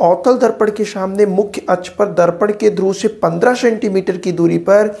के अवतल दर्पण के सामने मुख्य अक्ष पर दर्पण के ध्रुव से 15 सेंटीमीटर की दूरी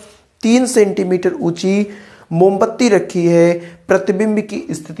पर 3 सेंटीमीटर ऊंची मोमबत्ती रखी है, प्रतिबिंब की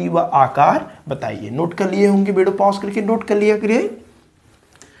स्थिति व आकार बताइए। नोट कर लिए होंगे, वीडियो पॉज करके नोट कर लिया करिए।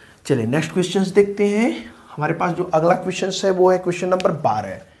 चलिए नेक्स्ट क्वेश्चन देखते हैं, हमारे पास जो अगला क्वेश्चन है वो है क्वेश्चन नंबर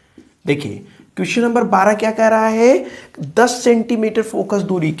 12। देखिए क्वेश्चन नंबर 12 क्या कह रहा है, 10 सेंटीमीटर फोकस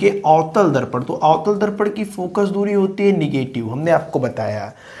दूरी के अवतल दर्पण, तो अवतल दर्पण की फोकस दूरी होती है निगेटिव, हमने आपको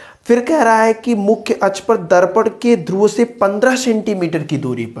बताया। फिर कह रहा है कि मुख्य अक्ष पर दर्पण के ध्रुव से 15 सेंटीमीटर की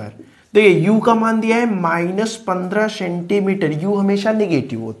दूरी पर, देखिए u का मान दिया है -15 सेंटीमीटर, u हमेशा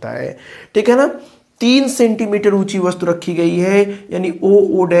निगेटिव होता है, ठीक है ना, 3 सेंटीमीटर ऊंची वस्तु रखी गई है, यानी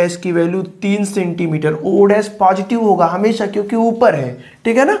ओ डैश की value 3 centimetre, O dash positive होगा हमेशा क्योंकि ऊपर है,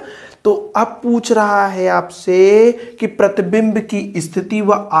 ठीक है ना। तो अब पूछ रहा है आपसे कि प्रतिबिंब की स्थिति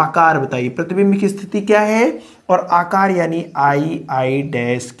व आकार बताइए, प्रतिबिंब की स्थिति क्या है और आकार यानी आई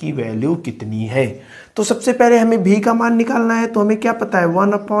डैश की वैल्यू कितनी है। तो सबसे पहले हमें v का मान निकालना है, तो हमें क्या पता है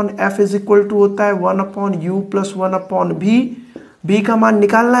 1/f इज इक्वल टू होता है 1/u प्लस 1/v, v का मान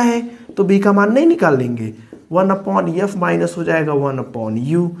निकालना है तो v का मान नहीं निकाल लेंगे, 1/f माइनस हो जाएगा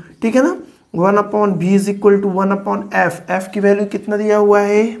 1/u, ठीक है ना, 1/v is equal to 1/f, f की वैल्यू कितना दिया हुआ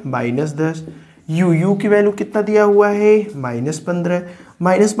है -10, u की वैल्यू कितना दिया हुआ है -15,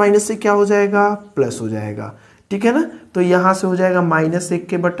 माइनस माइनस से क्या हो जाएगा, प्लस हो जाएगा, ठीक है ना, तो यहां से हो जाएगा -1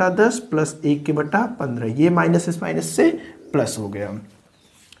 के बटा 10 प्लस 1 के बटा 15, ये माइनस से प्लस हो गया।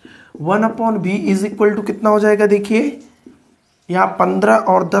 1/v इज इक्वल टू कितना हो जाएगा, देखिए यहाँ 15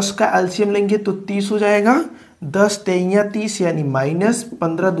 और 10 का एलसीएम लेंगे तो 30 हो जाएगा, 10 तेइयां 30 यानी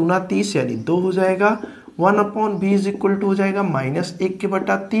 -15 दूना 30 यानी 2 हो जाएगा। 1/v इज इक्वल टू हो जाएगा -1 के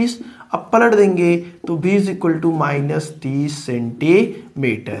बटा 30, अब पलट देंगे तो v is equal to -30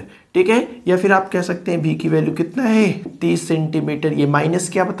 centimetre, ठीक है, या फिर आप कह सकते हैं v की वैल्यू कितना है 30 सेंटीमीटर, ये माइनस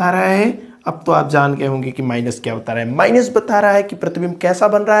क्या बता रहा है, अब तो आप जान गए होंगे कि माइनस क्या बता रहा है। माइनस बता रहा है कि प्रतिबिंब कैसा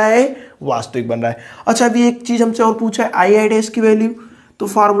बन रहा है, वास्तविक बन रहा है। अच्छा अभी एक चीज हमसे और पूछा है आई डैश की वैल्यू, तो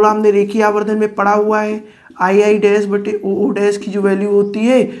फार्मूला हमने रेखीय आवर्धन में पढ़ा हुआ है, आई डैश बटे ओ डैश की जो वैल्यू होती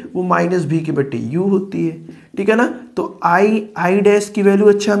है वो माइनस भी के बटे यू होती है, ठीक है ना। तो आई डैश की वैल्यू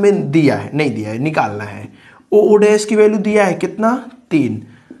अच्छा हमें दिया है, नहीं दिया है, निकालना है। ओ डैश की वैल्यू दिया है कितना 3,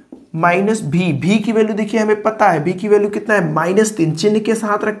 माइनस भी की वैल्यू देखिए हमें पता है, भी की वैल्यू कितना है -3, चिन्ह के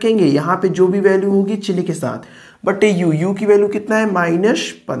साथ रखेंगे यहाँ पे जो भी वैल्यू होगी चिन्ह के साथ, बटे यू की वैल्यू कितना है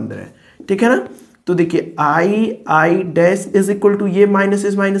 -15, ठीक है ना। तो देखिए I dash is equal to ये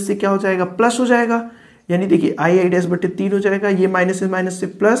माइनस से क्या हो जाएगा, प्लस हो जाएगा, यानी देखिए आई डैश बटे 3 हो जाएगा, ये माइनस से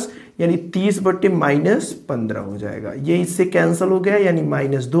प्लस, यानी 30 बटे -15 हो जाएगा। ये इससे कैंसिल हो गया, यानी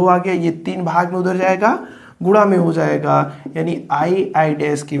 -2 आ गया, ये 3 भाग में उधर जाएगा, गुणा में हो जाएगा, यानी आई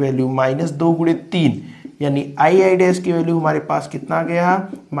डैश की वैल्यू -2 गुणे 3, यानी आई डैश की वैल्यू हमारे पास कितना आ गया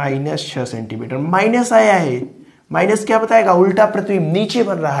 -6 सेंटीमीटर। माइनस आया है, माइनस क्या बताएगा, उल्टा प्रतिबिंब नीचे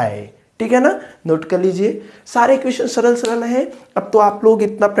बन रहा है, ठीक है ना। नोट कर लीजिए, सारे क्वेश्चन सरल सरल हैं। अब तो आप लोग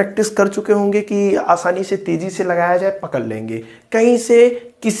इतना प्रैक्टिस कर चुके होंगे कि आसानी से तेजी से लगाया जाए पकड़ लेंगे, कहीं से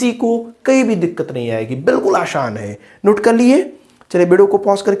किसी को कहीं भी दिक्कत नहीं आएगी, बिल्कुल आसान है। नोट कर लिए, चलिए वीडियो को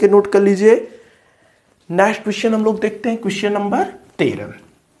पॉज करके नोट कर लीजिए। नेक्स्ट क्वेश्चन हम लोग देखते हैं, क्वेश्चन नंबर 13।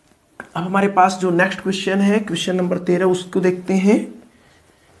 अब हमारे पास जो नेक्स्ट क्वेश्चन है क्वेश्चन नंबर 13, उसको देखते हैं।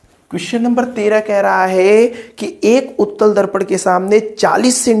 क्वेश्चन नंबर 13 कह रहा है कि एक उत्तल दर्पण के सामने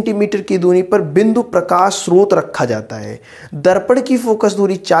 40 सेंटीमीटर की दूरी पर बिंदु प्रकाश स्रोत रखा जाता है। दर्पण की फोकस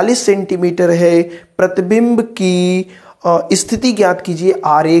दूरी 40 सेंटीमीटर है। प्रतिबिंब की स्थिति ज्ञात कीजिए,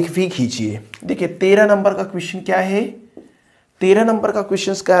 आरेख भी खींचिए। देखिए 13 नंबर का क्वेश्चन क्या है, 13 नंबर का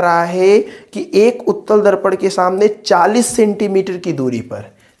क्वेश्चन कह रहा है कि एक उत्तल दर्पण के सामने 40 सेंटीमीटर की दूरी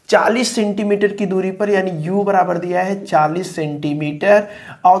पर, 40 सेंटीमीटर की दूरी पर, यानी u बराबर दिया है 40 सेंटीमीटर।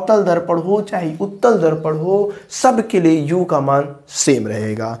 अवतल दर्पण हो चाहे उत्तल दर्पण हो, सब के लिए u का मान सेम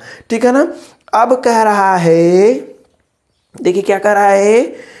रहेगा, ठीक है ना। अब कह रहा है, देखिए क्या कह रहा है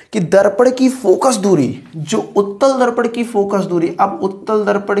कि दर्पण की फोकस दूरी, जो उत्तल दर्पण की फोकस दूरी, अब उत्तल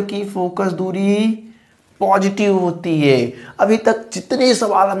दर्पण की फोकस दूरी पॉजिटिव होती है। अभी तक जितने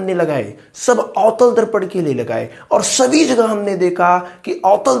सवाल हमने लगाए सब अवतल दर्पण के लिए लगाए, और सभी जगह हमने देखा कि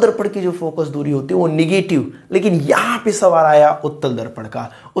अवतल दर्पण की जो फोकस दूरी होती है वो निगेटिव, लेकिन यहां पे सवाल आया उत्तल दर्पण का।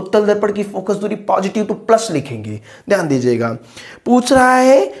 उत्तल दर्पण की फोकस दूरी पॉजिटिव तो प्लस लिखेंगे, ध्यान दीजिएगा। पूछ रहा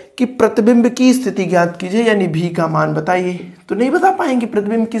है कि प्रतिबिंब की स्थिति ज्ञात कीजिए, यानी भी का मान बताइए। तो नहीं बता पाएंगे,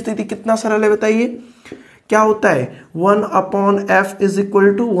 प्रतिबिंब की स्थिति कितना सरल है बताइए, क्या होता है 1/f is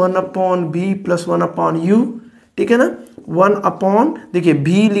equal to 1/b plus 1/u, ठीक है ना। 1 देखिए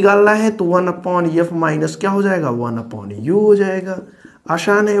भी निकालना है तो 1/f माइनस क्या हो जाएगा 1/u हो जाएगा,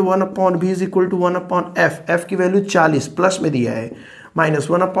 आसान है। 1/b is equal to 1/f, f की वैल्यू 40 प्लस में दिया है, माइनस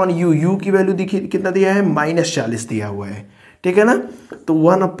 1/u, u की वैल्यू देखिए कितना दिया है -40 दिया हुआ है, ठीक है ना। तो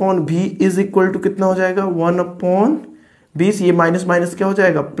 1/b इज इक्वल टू कितना हो जाएगा 1/20, ये माइनस माइनस क्या हो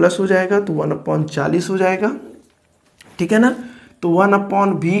जाएगा प्लस हो जाएगा, तो 1/40 हो जाएगा, ठीक है ना। तो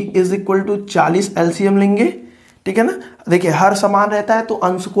 1/b is equal to 40 LCM लेंगे, ठीक है ना। देखिए हर समान रहता है तो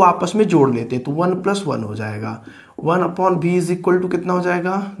अंश को आपस में जोड़ लेते हैं, तो 1 + 1 हो जाएगा। 1/b इज इक्वल टू कितना हो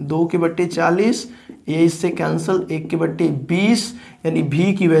जाएगा 2/40, ये इससे कैंसिल, 1/20, यानी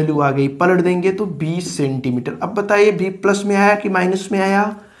भी की वैल्यू आ गई, पलट देंगे तो 20 सेंटीमीटर। अब बताइए भी प्लस में आया कि माइनस में आया,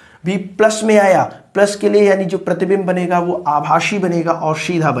 भी प्लस में आया, प्लस के लिए यानी जो प्रतिबिंब बनेगा वो आभासी बनेगा और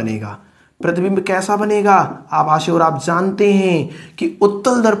सीधा बनेगा। प्रतिबिंब कैसा बनेगा, आभासी, और आप जानते हैं कि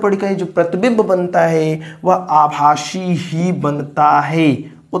उत्तल दर्पण का जो प्रतिबिंब बनता है वह आभासी ही बनता है।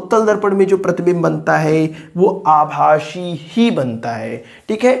 उत्तल दर्पण में जो प्रतिबिंब बनता है वो आभासी ही बनता है,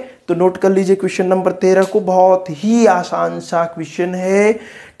 ठीक है। तो नोट कर लीजिए क्वेश्चन नंबर 13 को, बहुत ही आसान सा क्वेश्चन है,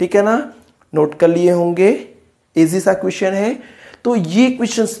 ठीक है ना। नोट कर लिए होंगे, इजी सा क्वेश्चन है। तो ये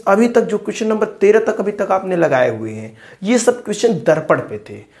क्वेश्चन अभी तक जो क्वेश्चन नंबर 13 तक अभी तक आपने लगाए हुए हैं, ये सब क्वेश्चन दर्पण पे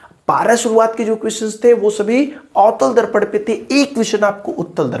थे। 12 शुरुआत के जो क्वेश्चंस थे वो सभी अवतल दर्पण पे थे, एक क्वेश्चन आपको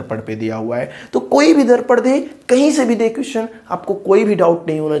उत्तल दर्पण पे दिया हुआ है। तो कोई भी दर्पण दे, कहीं से भी दे क्वेश्चन, आपको कोई भी डाउट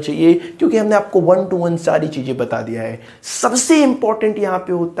नहीं होना चाहिए, क्योंकि हमने आपको 1 to 1 सारी चीजें बता दिया है। सबसे इंपॉर्टेंट यहाँ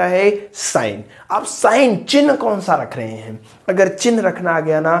पे होता है साइन। आप साइन चिन्ह कौन सा रख रहे हैं, अगर चिन्ह रखना आ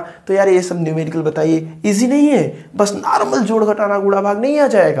गया ना तो यार ये सब न्यूमेरिकल बताइए इजी नहीं है, बस नॉर्मल जोड़ घटाना गुणा भाग नहीं आ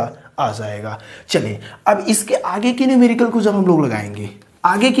जाएगा, आ जाएगा। चलिए अब इसके आगे की न्यूमेरिकल को जब हम लोग लगाएंगे,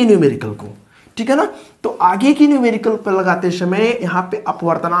 आगे की न्यूमेरिकल को, ठीक है ना, तो आगे की न्यूमेरिकल पर लगाते समय यहाँ पे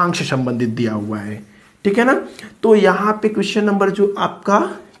अपवर्तनांक से संबंधित दिया हुआ है, ठीक है ना। तो यहाँ पे क्वेश्चन नंबर जो आपका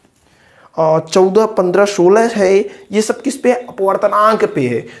 14, 15, 16 है, ये सब किस पे है? अपवर्तनांक पे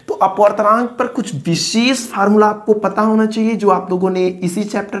है। तो अपवर्तनांक पर कुछ विशेष फार्मूला आपको पता होना चाहिए जो आप लोगों ने इसी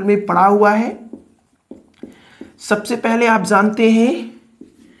चैप्टर में पढ़ा हुआ है। सबसे पहले आप जानते हैं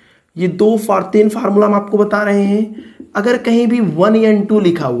ये 3 फार्मूला हम आपको बता रहे हैं। अगर कहीं भी 1 या 2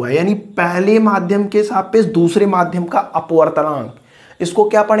 लिखा हुआ है यानी पहले माध्यम के सापेक्ष दूसरे माध्यम का अपवर्तनांक, इसको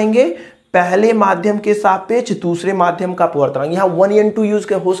क्या पढ़ेंगे? पहले माध्यम के सापेक्ष दूसरे माध्यम का अपवर्तनांक। यहाँ 1 या 2 यूज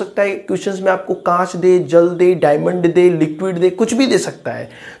हो सकता है क्वेश्चंस में, आपको कांच दे, जल दे, डायमंड दे, लिक्विड दे, कुछ भी दे सकता है,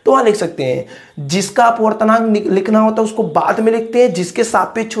 तो वहां लिख सकते हैं। जिसका अपवर्तनांक लिखना होता है उसको बाद में लिखते हैं, जिसके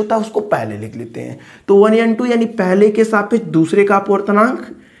सापेक्ष होता है उसको पहले लिख लेते हैं। तो 1 या 2 यानी पहले के सापेक्ष दूसरे का अपवर्तनांक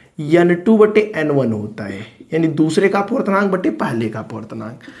n2/n1 होता है, यानी दूसरे का अपवर्तनांक बटे पहले का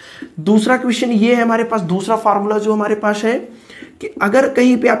अपवर्तनांक। दूसरा क्वेश्चन ये है हमारे पास, दूसरा फार्मूला जो हमारे पास है कि अगर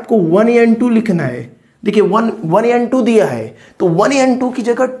कहीं पे आपको 1 या 2 लिखना है, देखिए 1 या 2 दिया है तो 1 या 2 की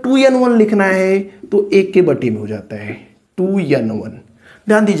जगह 2n1 लिखना है तो 1 के बटे में हो जाता है 2n1।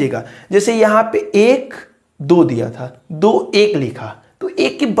 ध्यान दीजिएगा, जैसे यहां पे 1 2 दिया था, 2 1 लिखा तो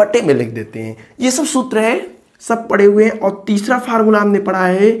 1 के बटे में लिख देते हैं। ये सब सूत्र है, सब पढ़े हुए हैं। और तीसरा फार्मूला हमने पढ़ा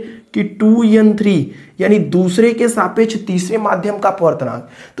है कि 2n3 यानी दूसरे के सापेक्ष तीसरे माध्यम का अपवर्तनांक।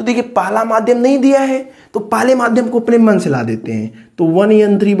 तो देखिए पहला माध्यम नहीं दिया है तो पहले माध्यम को अपने मन से ला देते हैं, तो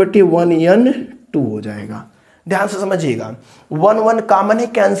 1n3/1n2 हो जाएगा। ध्यान से समझिएगा, 1 कॉमन है,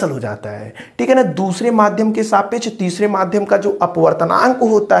 कैंसिल हो जाता है, ठीक है ना। दूसरे माध्यम के सापेक्ष तीसरे माध्यम का जो अपवर्तनांक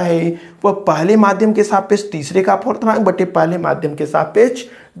होता है वह पहले माध्यम के सापेक्ष तीसरे का अपवर्तनांक बटे पहले माध्यम के सापेक्ष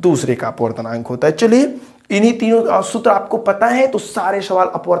दूसरे का अपवर्तनांक होता है। चलिए, इन्हीं तीनों सूत्र आपको पता है तो सारे सवाल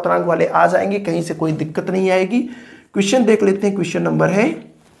अपवर्तनांक वाले आ जाएंगे, कहीं से कोई दिक्कत नहीं आएगी। क्वेश्चन देख लेते हैं, क्वेश्चन नंबर है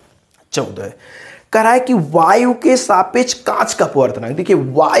 14। कह रहा है कि वायु के सापेक्ष कांच का अपवर्तनांक। देखिए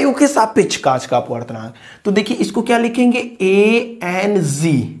वायु के सापेक्ष कांच का अपवर्तनांक, तो देखिए इसको क्या लिखेंगे? ANG,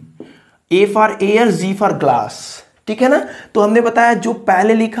 A for air, G for glass, ठीक है ना। तो हमने बताया जो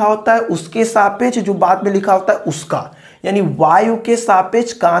पहले लिखा होता है उसके सापेक्ष, जो बाद में लिखा होता है उसका, यानी वायु के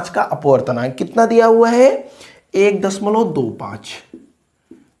सापेक्ष कांच का अपवर्तनांक कितना दिया हुआ है? 1.25,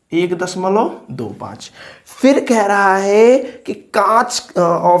 1.25। फिर कह रहा है कि कांच,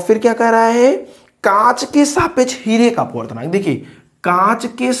 और फिर क्या कह रहा है? कांच के सापेक्ष हीरे का अपवर्तनांक। देखिए कांच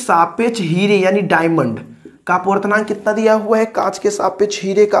के सापेक्ष हीरे यानी डायमंड का अपवर्तनांक कितना दिया हुआ है? कांच के सापेक्ष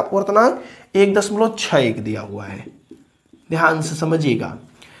हीरे का अपवर्तनांक 1.61 दिया हुआ है। ध्यान से समझिएगा,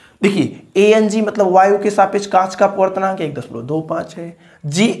 देखिए ANG मतलब वायु के सापेक्ष कांच का अपवर्तनांक 1.25 है।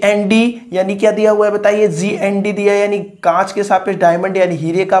 GND यानी क्या दिया हुआ है बताइए? GND दिया यानी कांच के सापेक्ष डायमंड यानी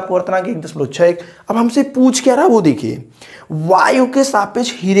हीरे का अपवर्तनांक 1.61। अब हमसे पूछ क्या रहा वो देखिए, वायु के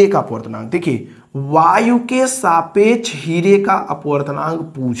सापेक्ष हीरे का अपवर्तनांक। देखिए वायु के सापेक्ष हीरे का अपवर्तनांक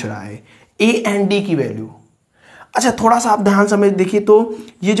पूछ रहा है, AND की वैल्यू। अच्छा थोड़ा सा आप ध्यान समझ देखिए, तो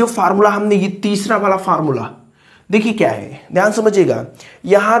ये जो फार्मूला हमने, ये तीसरा वाला फार्मूला देखिए क्या है, ध्यान समझिएगा।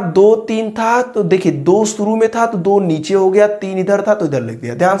 यहां 2 3 था तो देखिए 2 शुरू में था तो 2 नीचे हो गया, 3 इधर था तो इधर लिख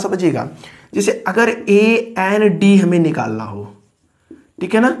दिया। ध्यान समझिएगा, जैसे अगर AND हमें निकालना हो,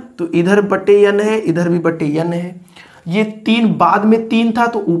 ठीक है ना, तो इधर बटे n है, इधर भी बटे n है। ये 3 बाद में 3 था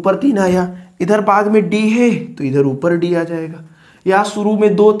तो ऊपर 3 आया, इधर बाद में D है तो इधर ऊपर D आ जाएगा। यहाँ शुरू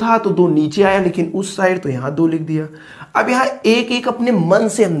में 2 था तो 2 नीचे आया, लेकिन उस साइड तो यहाँ 2 लिख दिया। अब यहाँ एक एक अपने मन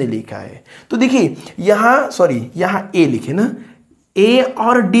से हमने लिखा है, तो देखिए यहाँ A लिखे ना, A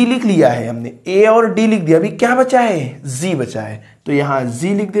और D लिख लिया है हमने, A और D लिख दिया। अभी क्या बचा है? G बचा है, तो यहाँ G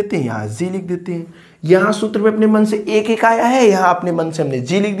लिख देते हैं, यहाँ G लिख देते हैं। यहाँ सूत्र में अपने मन से एक एक आया है, यहाँ अपने मन से हमने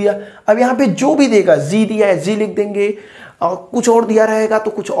G लिख दिया। अब यहाँ पे जो भी देगा, G दिया है G लिख देंगे, और कुछ और दिया रहेगा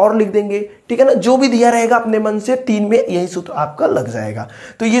तो कुछ और लिख देंगे, ठीक है ना। जो भी दिया रहेगा अपने मन से 3 में यही सूत्र आपका लग जाएगा।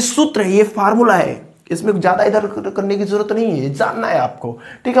 तो ये सूत्र है, ये फार्मूला है, इसमें ज्यादा इधर करने की जरूरत नहीं है, जानना है आपको,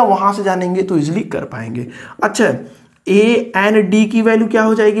 ठीक है। वहां से जानेंगे तो इजिली कर पाएंगे। अच्छा AND की वैल्यू क्या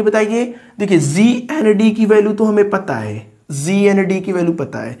हो जाएगी बताइए? देखिए GND की वैल्यू तो हमें पता है, GND की वैल्यू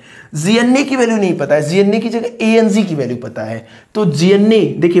पता है, GNA की वैल्यू नहीं पता है, GNA की जगह ANG की वैल्यू पता है। तो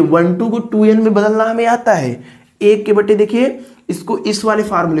GNA देखिए 1 2 को 2n में बदलना हमें आता है, 1 के बटे देखिए इसको इस वाले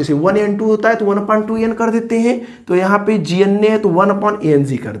फार्मूले से 1n2 होता है तो 1/2n कर देते हैं, तो यहाँ पे GNA है तो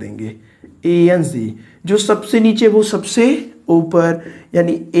 1/ANG कर देंगे। ANG जो सबसे नीचे वो सबसे ऊपर,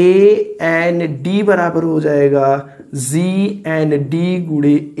 यानी AND बराबर हो जाएगा GND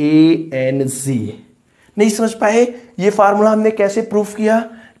गुणे ANG। नहीं समझ पाए? ये फार्मूला हमने कैसे प्रूफ किया,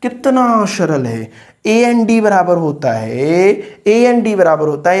 कितना सरल है। AND बराबर होता है, AND बराबर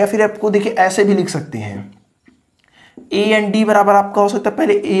होता है, या फिर आपको देखिए ऐसे भी लिख सकते हैं, AND बराबर आपका हो सकता है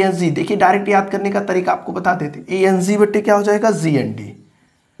पहले ANG। देखिए डायरेक्ट याद करने का तरीका आपको बता देते, ANG बट्टे क्या हो जाएगा? GND।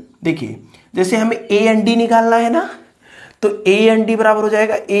 देखिए जैसे हमें AND निकालना है ना, तो ए एन डी बराबर हो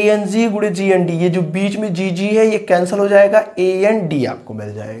जाएगा ए एन जी गुणे जी एन डी, ये जो बीच में जी जी है ये कैंसिल हो जाएगा, ए एन डी आपको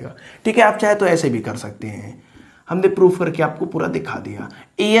मिल जाएगा। ठीक है, आप चाहे तो ऐसे भी कर सकते हैं, हमने प्रूफ करके आपको पूरा दिखा दिया।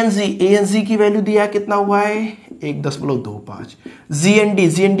 ए एन जी की वैल्यू दिया है कितना हुआ है 1.25, जी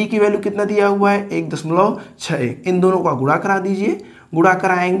एन डी की वैल्यू कितना दिया हुआ है 1.61, इन दोनों का गुणा करा दीजिए, गुणा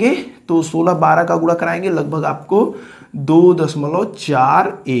कराएंगे तो 16 12 का गुणा कराएंगे लगभग आपको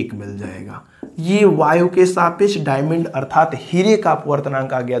 2.41 मिल जाएगा। ये वायु के सापेक्ष डायमंड अर्थात हीरे का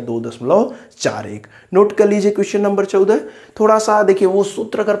अपवर्तनांक आ गया 2.41। नोट कर लीजिए क्वेश्चन नंबर 14। थोड़ा सा देखिए, वो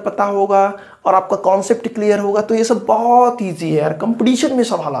सूत्र अगर पता होगा और आपका कॉन्सेप्ट क्लियर होगा तो ये सब बहुत इजी है यार। कंपटीशन में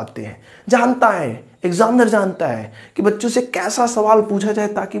सवाल आते हैं, जानता है एग्जामिनर, जानता है कि बच्चों से कैसा सवाल पूछा जाए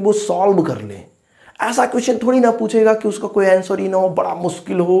ताकि वो सॉल्व कर ले। ऐसा क्वेश्चन थोड़ी ना पूछेगा कि उसका कोई आंसर ही ना हो, बड़ा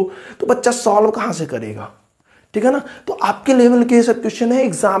मुश्किल हो, तो बच्चा सॉल्व कहां से करेगा। ठीक है ना, तो आपके लेवल के सब क्वेश्चन है,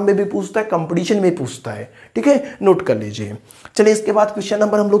 एग्जाम में भी पूछता है, कंपटीशन में पूछता है। ठीक है, नोट कर लीजिए। चलिए इसके बाद क्वेश्चन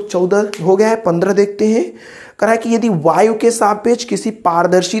नंबर हम लोग 14 हो गया है, 15 देखते हैं। कहा है कि यदि वायु के सापेक्ष किसी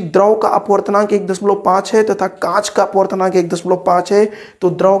पारदर्शी द्रव का अपवर्तनांक 1.5 है तथा कांच का अपवर्तनांक 1.5 है तो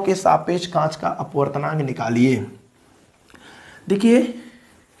द्रव के सापेक्ष कांच का अपवर्तनांक निकालिए। देखिए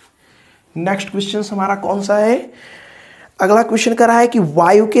नेक्स्ट क्वेश्चन हमारा कौन सा है, अगला क्वेश्चन कर रहा है कि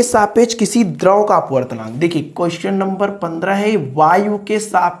वायु के सापेक्ष किसी द्रव का अपवर्तनांक। देखिए क्वेश्चन नंबर 15 है वायु के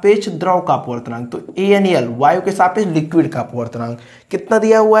सापेक्ष द्रव का अपवर्तनांक, तो ANL वायु के सापेक्ष लिक्विड का अपवर्तनांक कितना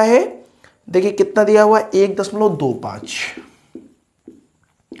दिया हुआ है। देखिए कितना दिया हुआ है 1.25,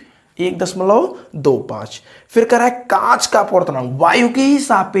 1.25। फिर कर रहा है कांच का अपवर्तनांक, वायु के ही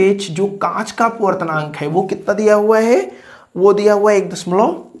सापेक्ष जो कांच का अपवर्तनांक है वो कितना दिया हुआ है, वो दिया हुआ है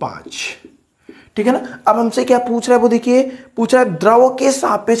 1.5। ठीक है ना, अब हमसे क्या पूछ रहा है, वो देखिए पूछ रहा है द्रव के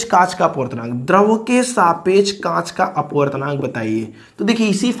सापेक्ष कांच का अपवर्तनांक, द्रव के सापेक्ष कांच का अपवर्तनांक बताइए। तो देखिए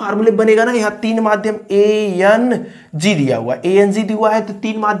इसी फार्मूले बनेगा ना, यहाँ 3 माध्यम ANG दिया हुआ है, ANG दिया हुआ है तो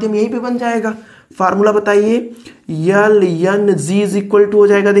 3 माध्यम यहीं पे बन जाएगा। फार्मूला बताइए, LNG इज इक्वल टू हो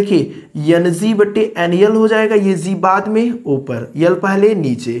जाएगा, देखिए NG बट्टे NL हो जाएगा, ये G बाद में ऊपर, L पहले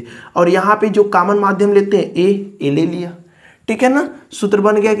नीचे, और यहाँ पे जो कॉमन माध्यम लेते हैं A ले लिया। ठीक है ना, सूत्र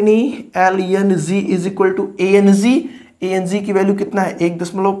बन गया कि नहीं, LNG is equal to ANG की वैल्यू कितना है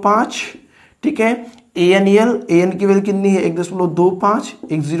 1.5। ठीक है, AN की वैल्यू कितनी है 1.25,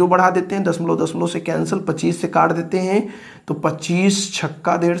 एक जीरो बढ़ा देते हैं, दशमलव से कैंसिल, 25 से काट देते हैं तो 25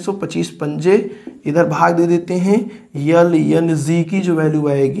 छक्का 150, 25 पंजे इधर भाग दे देते हैं, LNG की जो वैल्यू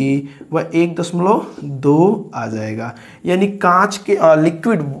आएगी वह 1.2 आ जाएगा। यानी कांच के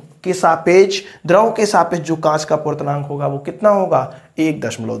लिक्विड के सापेक्ष द्रव के सापेक्ष जो कांच का अपवर्तनांक होगा वो कितना होगा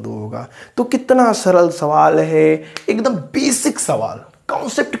 1.2 होगा। तो कितना सरल सवाल है, एकदम बेसिक सवाल,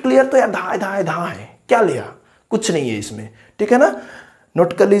 कॉन्सेप्ट क्लियर तो यार धा है, क्या लिया, कुछ नहीं है इसमें। ठीक है ना,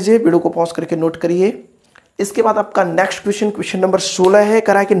 नोट कर लीजिए, वीडियो को पॉज करके नोट करिए। इसके बाद आपका नेक्स्ट क्वेश्चन नंबर 16 है,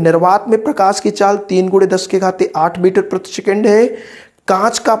 करा है कि निर्वात में प्रकाश की चाल 3 × 10⁸ मीटर प्रति सेकंड है,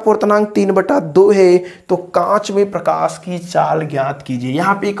 कांच का अपवर्तनांक 3/2 है, तो कांच में प्रकाश की चाल ज्ञात कीजिए।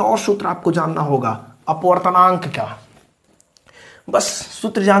 यहां पे एक और सूत्र आपको जानना होगा अपवर्तनांक का, बस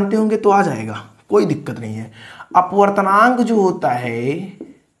सूत्र जानते होंगे तो आ जाएगा, कोई दिक्कत नहीं है। अपवर्तनांक जो होता है,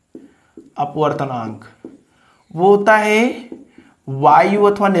 अपवर्तनांक वो होता है वायु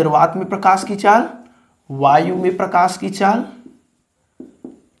अथवा निर्वात में प्रकाश की चाल, वायु में प्रकाश की चाल।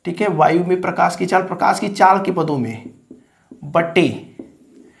 ठीक है, वायु में प्रकाश की चाल के पदों में बटे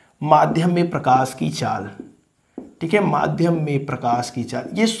माध्यम में प्रकाश की चाल। ठीक है, माध्यम में प्रकाश की चाल,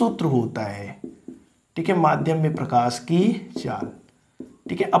 ये सूत्र होता है। ठीक है, माध्यम में प्रकाश की चाल।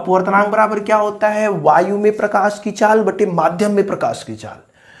 ठीक है, अपवर्तनांक बराबर क्या होता है, वायु में प्रकाश की चाल बटे माध्यम में प्रकाश की चाल।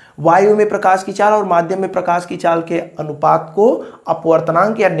 वायु में प्रकाश की चाल और माध्यम में प्रकाश की चाल के अनुपात को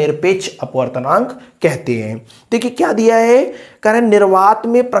अपवर्तनांक या निरपेक्ष अपवर्तनांक कहते हैं। देखिए क्या दिया है, कह रहे निर्वात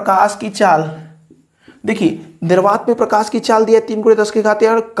में प्रकाश की चाल, देखिए निर्वात में प्रकाश की चाल दिया है 3 × 10⁸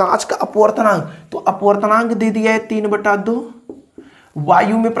 और कांच का अपवर्तनांक, तो अपवर्तनांक दे दिया है 3/2।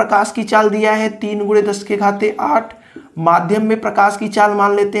 वायु में प्रकाश की चाल दिया है 3 × 10⁸, माध्यम में प्रकाश की चाल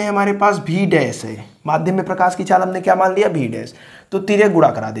मान लेते हैं हमारे पास V' है, माध्यम में प्रकाश की चाल हमने क्या मान लिया V', तो तिरे गुणा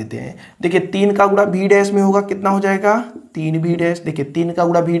करा देते हैं। देखिए 3 का गुणा V' में होगा कितना हो जाएगा 3V', देखिए 3 का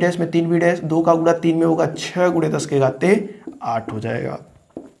गुणा V' में 3V', 2 का गुणा 3 में होगा 6 × 10⁸ हो जाएगा।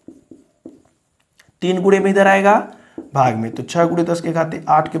 3 गुणे में इधर आएगा भाग में, तो 6 ×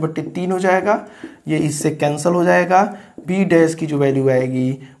 10⁸ के बट्टे 3 हो जाएगा, ये इससे कैंसिल हो जाएगा। V' की जो वैल्यू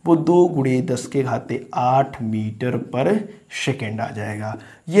आएगी वो 2 × 10⁸ मीटर पर सेकेंड आ जाएगा।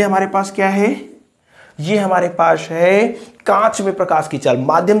 ये हमारे पास क्या है, ये हमारे पास है कांच में प्रकाश की चाल।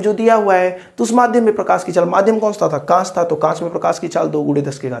 माध्यम जो दिया हुआ है तो उस माध्यम में प्रकाश की चाल, माध्यम कौन सा था, कांच था, तो कांच में प्रकाश की चाल 2 ×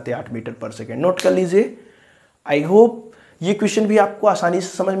 10⁸ मीटर पर सेकेंड। नोट कर लीजिए। आई होप ये क्वेश्चन भी आपको आसानी से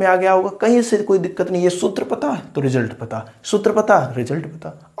समझ में आ गया होगा, कहीं से कोई दिक्कत नहीं है। सूत्र पता तो रिजल्ट पता, सूत्र पता रिजल्ट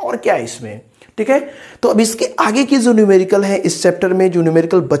पता, और क्या है इसमें, ठीक है। तो अब इसके आगे की जो न्यूमेरिकल है, इस चैप्टर में जो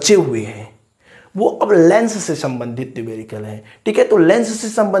न्यूमेरिकल बचे हुए हैं वो अब लेंस से संबंधित न्यूमेरिकल है, ठीक है। तो लेंस से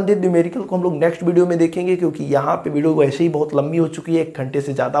संबंधित न्यूमेरिकल को हम लोग नेक्स्ट वीडियो में देखेंगे, क्योंकि यहाँ पे वीडियो वैसे ही बहुत लंबी हो चुकी है, 1 घंटे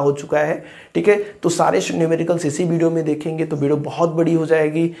से ज़्यादा हो चुका है, ठीक है। तो सारे न्यूमेरिकल्स इसी वीडियो में देखेंगे तो वीडियो बहुत बड़ी हो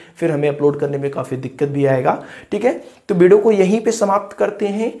जाएगी, फिर हमें अपलोड करने में काफ़ी दिक्कत भी आएगा, ठीक है। तो वीडियो को यहीं पर समाप्त करते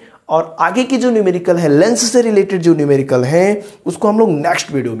हैं, और आगे की जो न्यूमेरिकल है, लेंस से रिलेटेड जो न्यूमेरिकल है, उसको हम लोग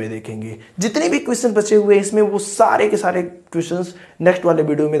नेक्स्ट वीडियो में देखेंगे। जितने भी क्वेश्चन बचे हुए हैं इसमें, वो सारे के सारे क्वेश्चंस नेक्स्ट वाले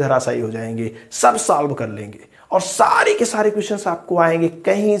वीडियो में धराशायी हो जाएंगे, सब सॉल्व कर लेंगे, और सारे के सारे क्वेश्चंस आपको आएंगे,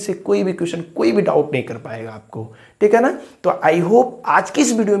 कहीं से कोई भी क्वेश्चन, कोई भी डाउट नहीं कर पाएगा आपको, ठीक है ना। तो आई होप आज की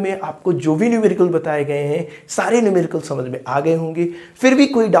इस वीडियो में आपको जो भी न्यूमेरिकल बताए गए हैं, सारे न्यूमेरिकल समझ में आ गए होंगे। फिर भी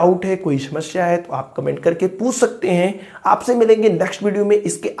कोई डाउट है, कोई समस्या है, तो आप कमेंट करके पूछ सकते हैं। आपसे मिलेंगे नेक्स्ट वीडियो में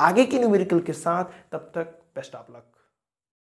इसके आगे की न्यूमेरिकल के साथ। तब तक बेस्ट ऑफ लक।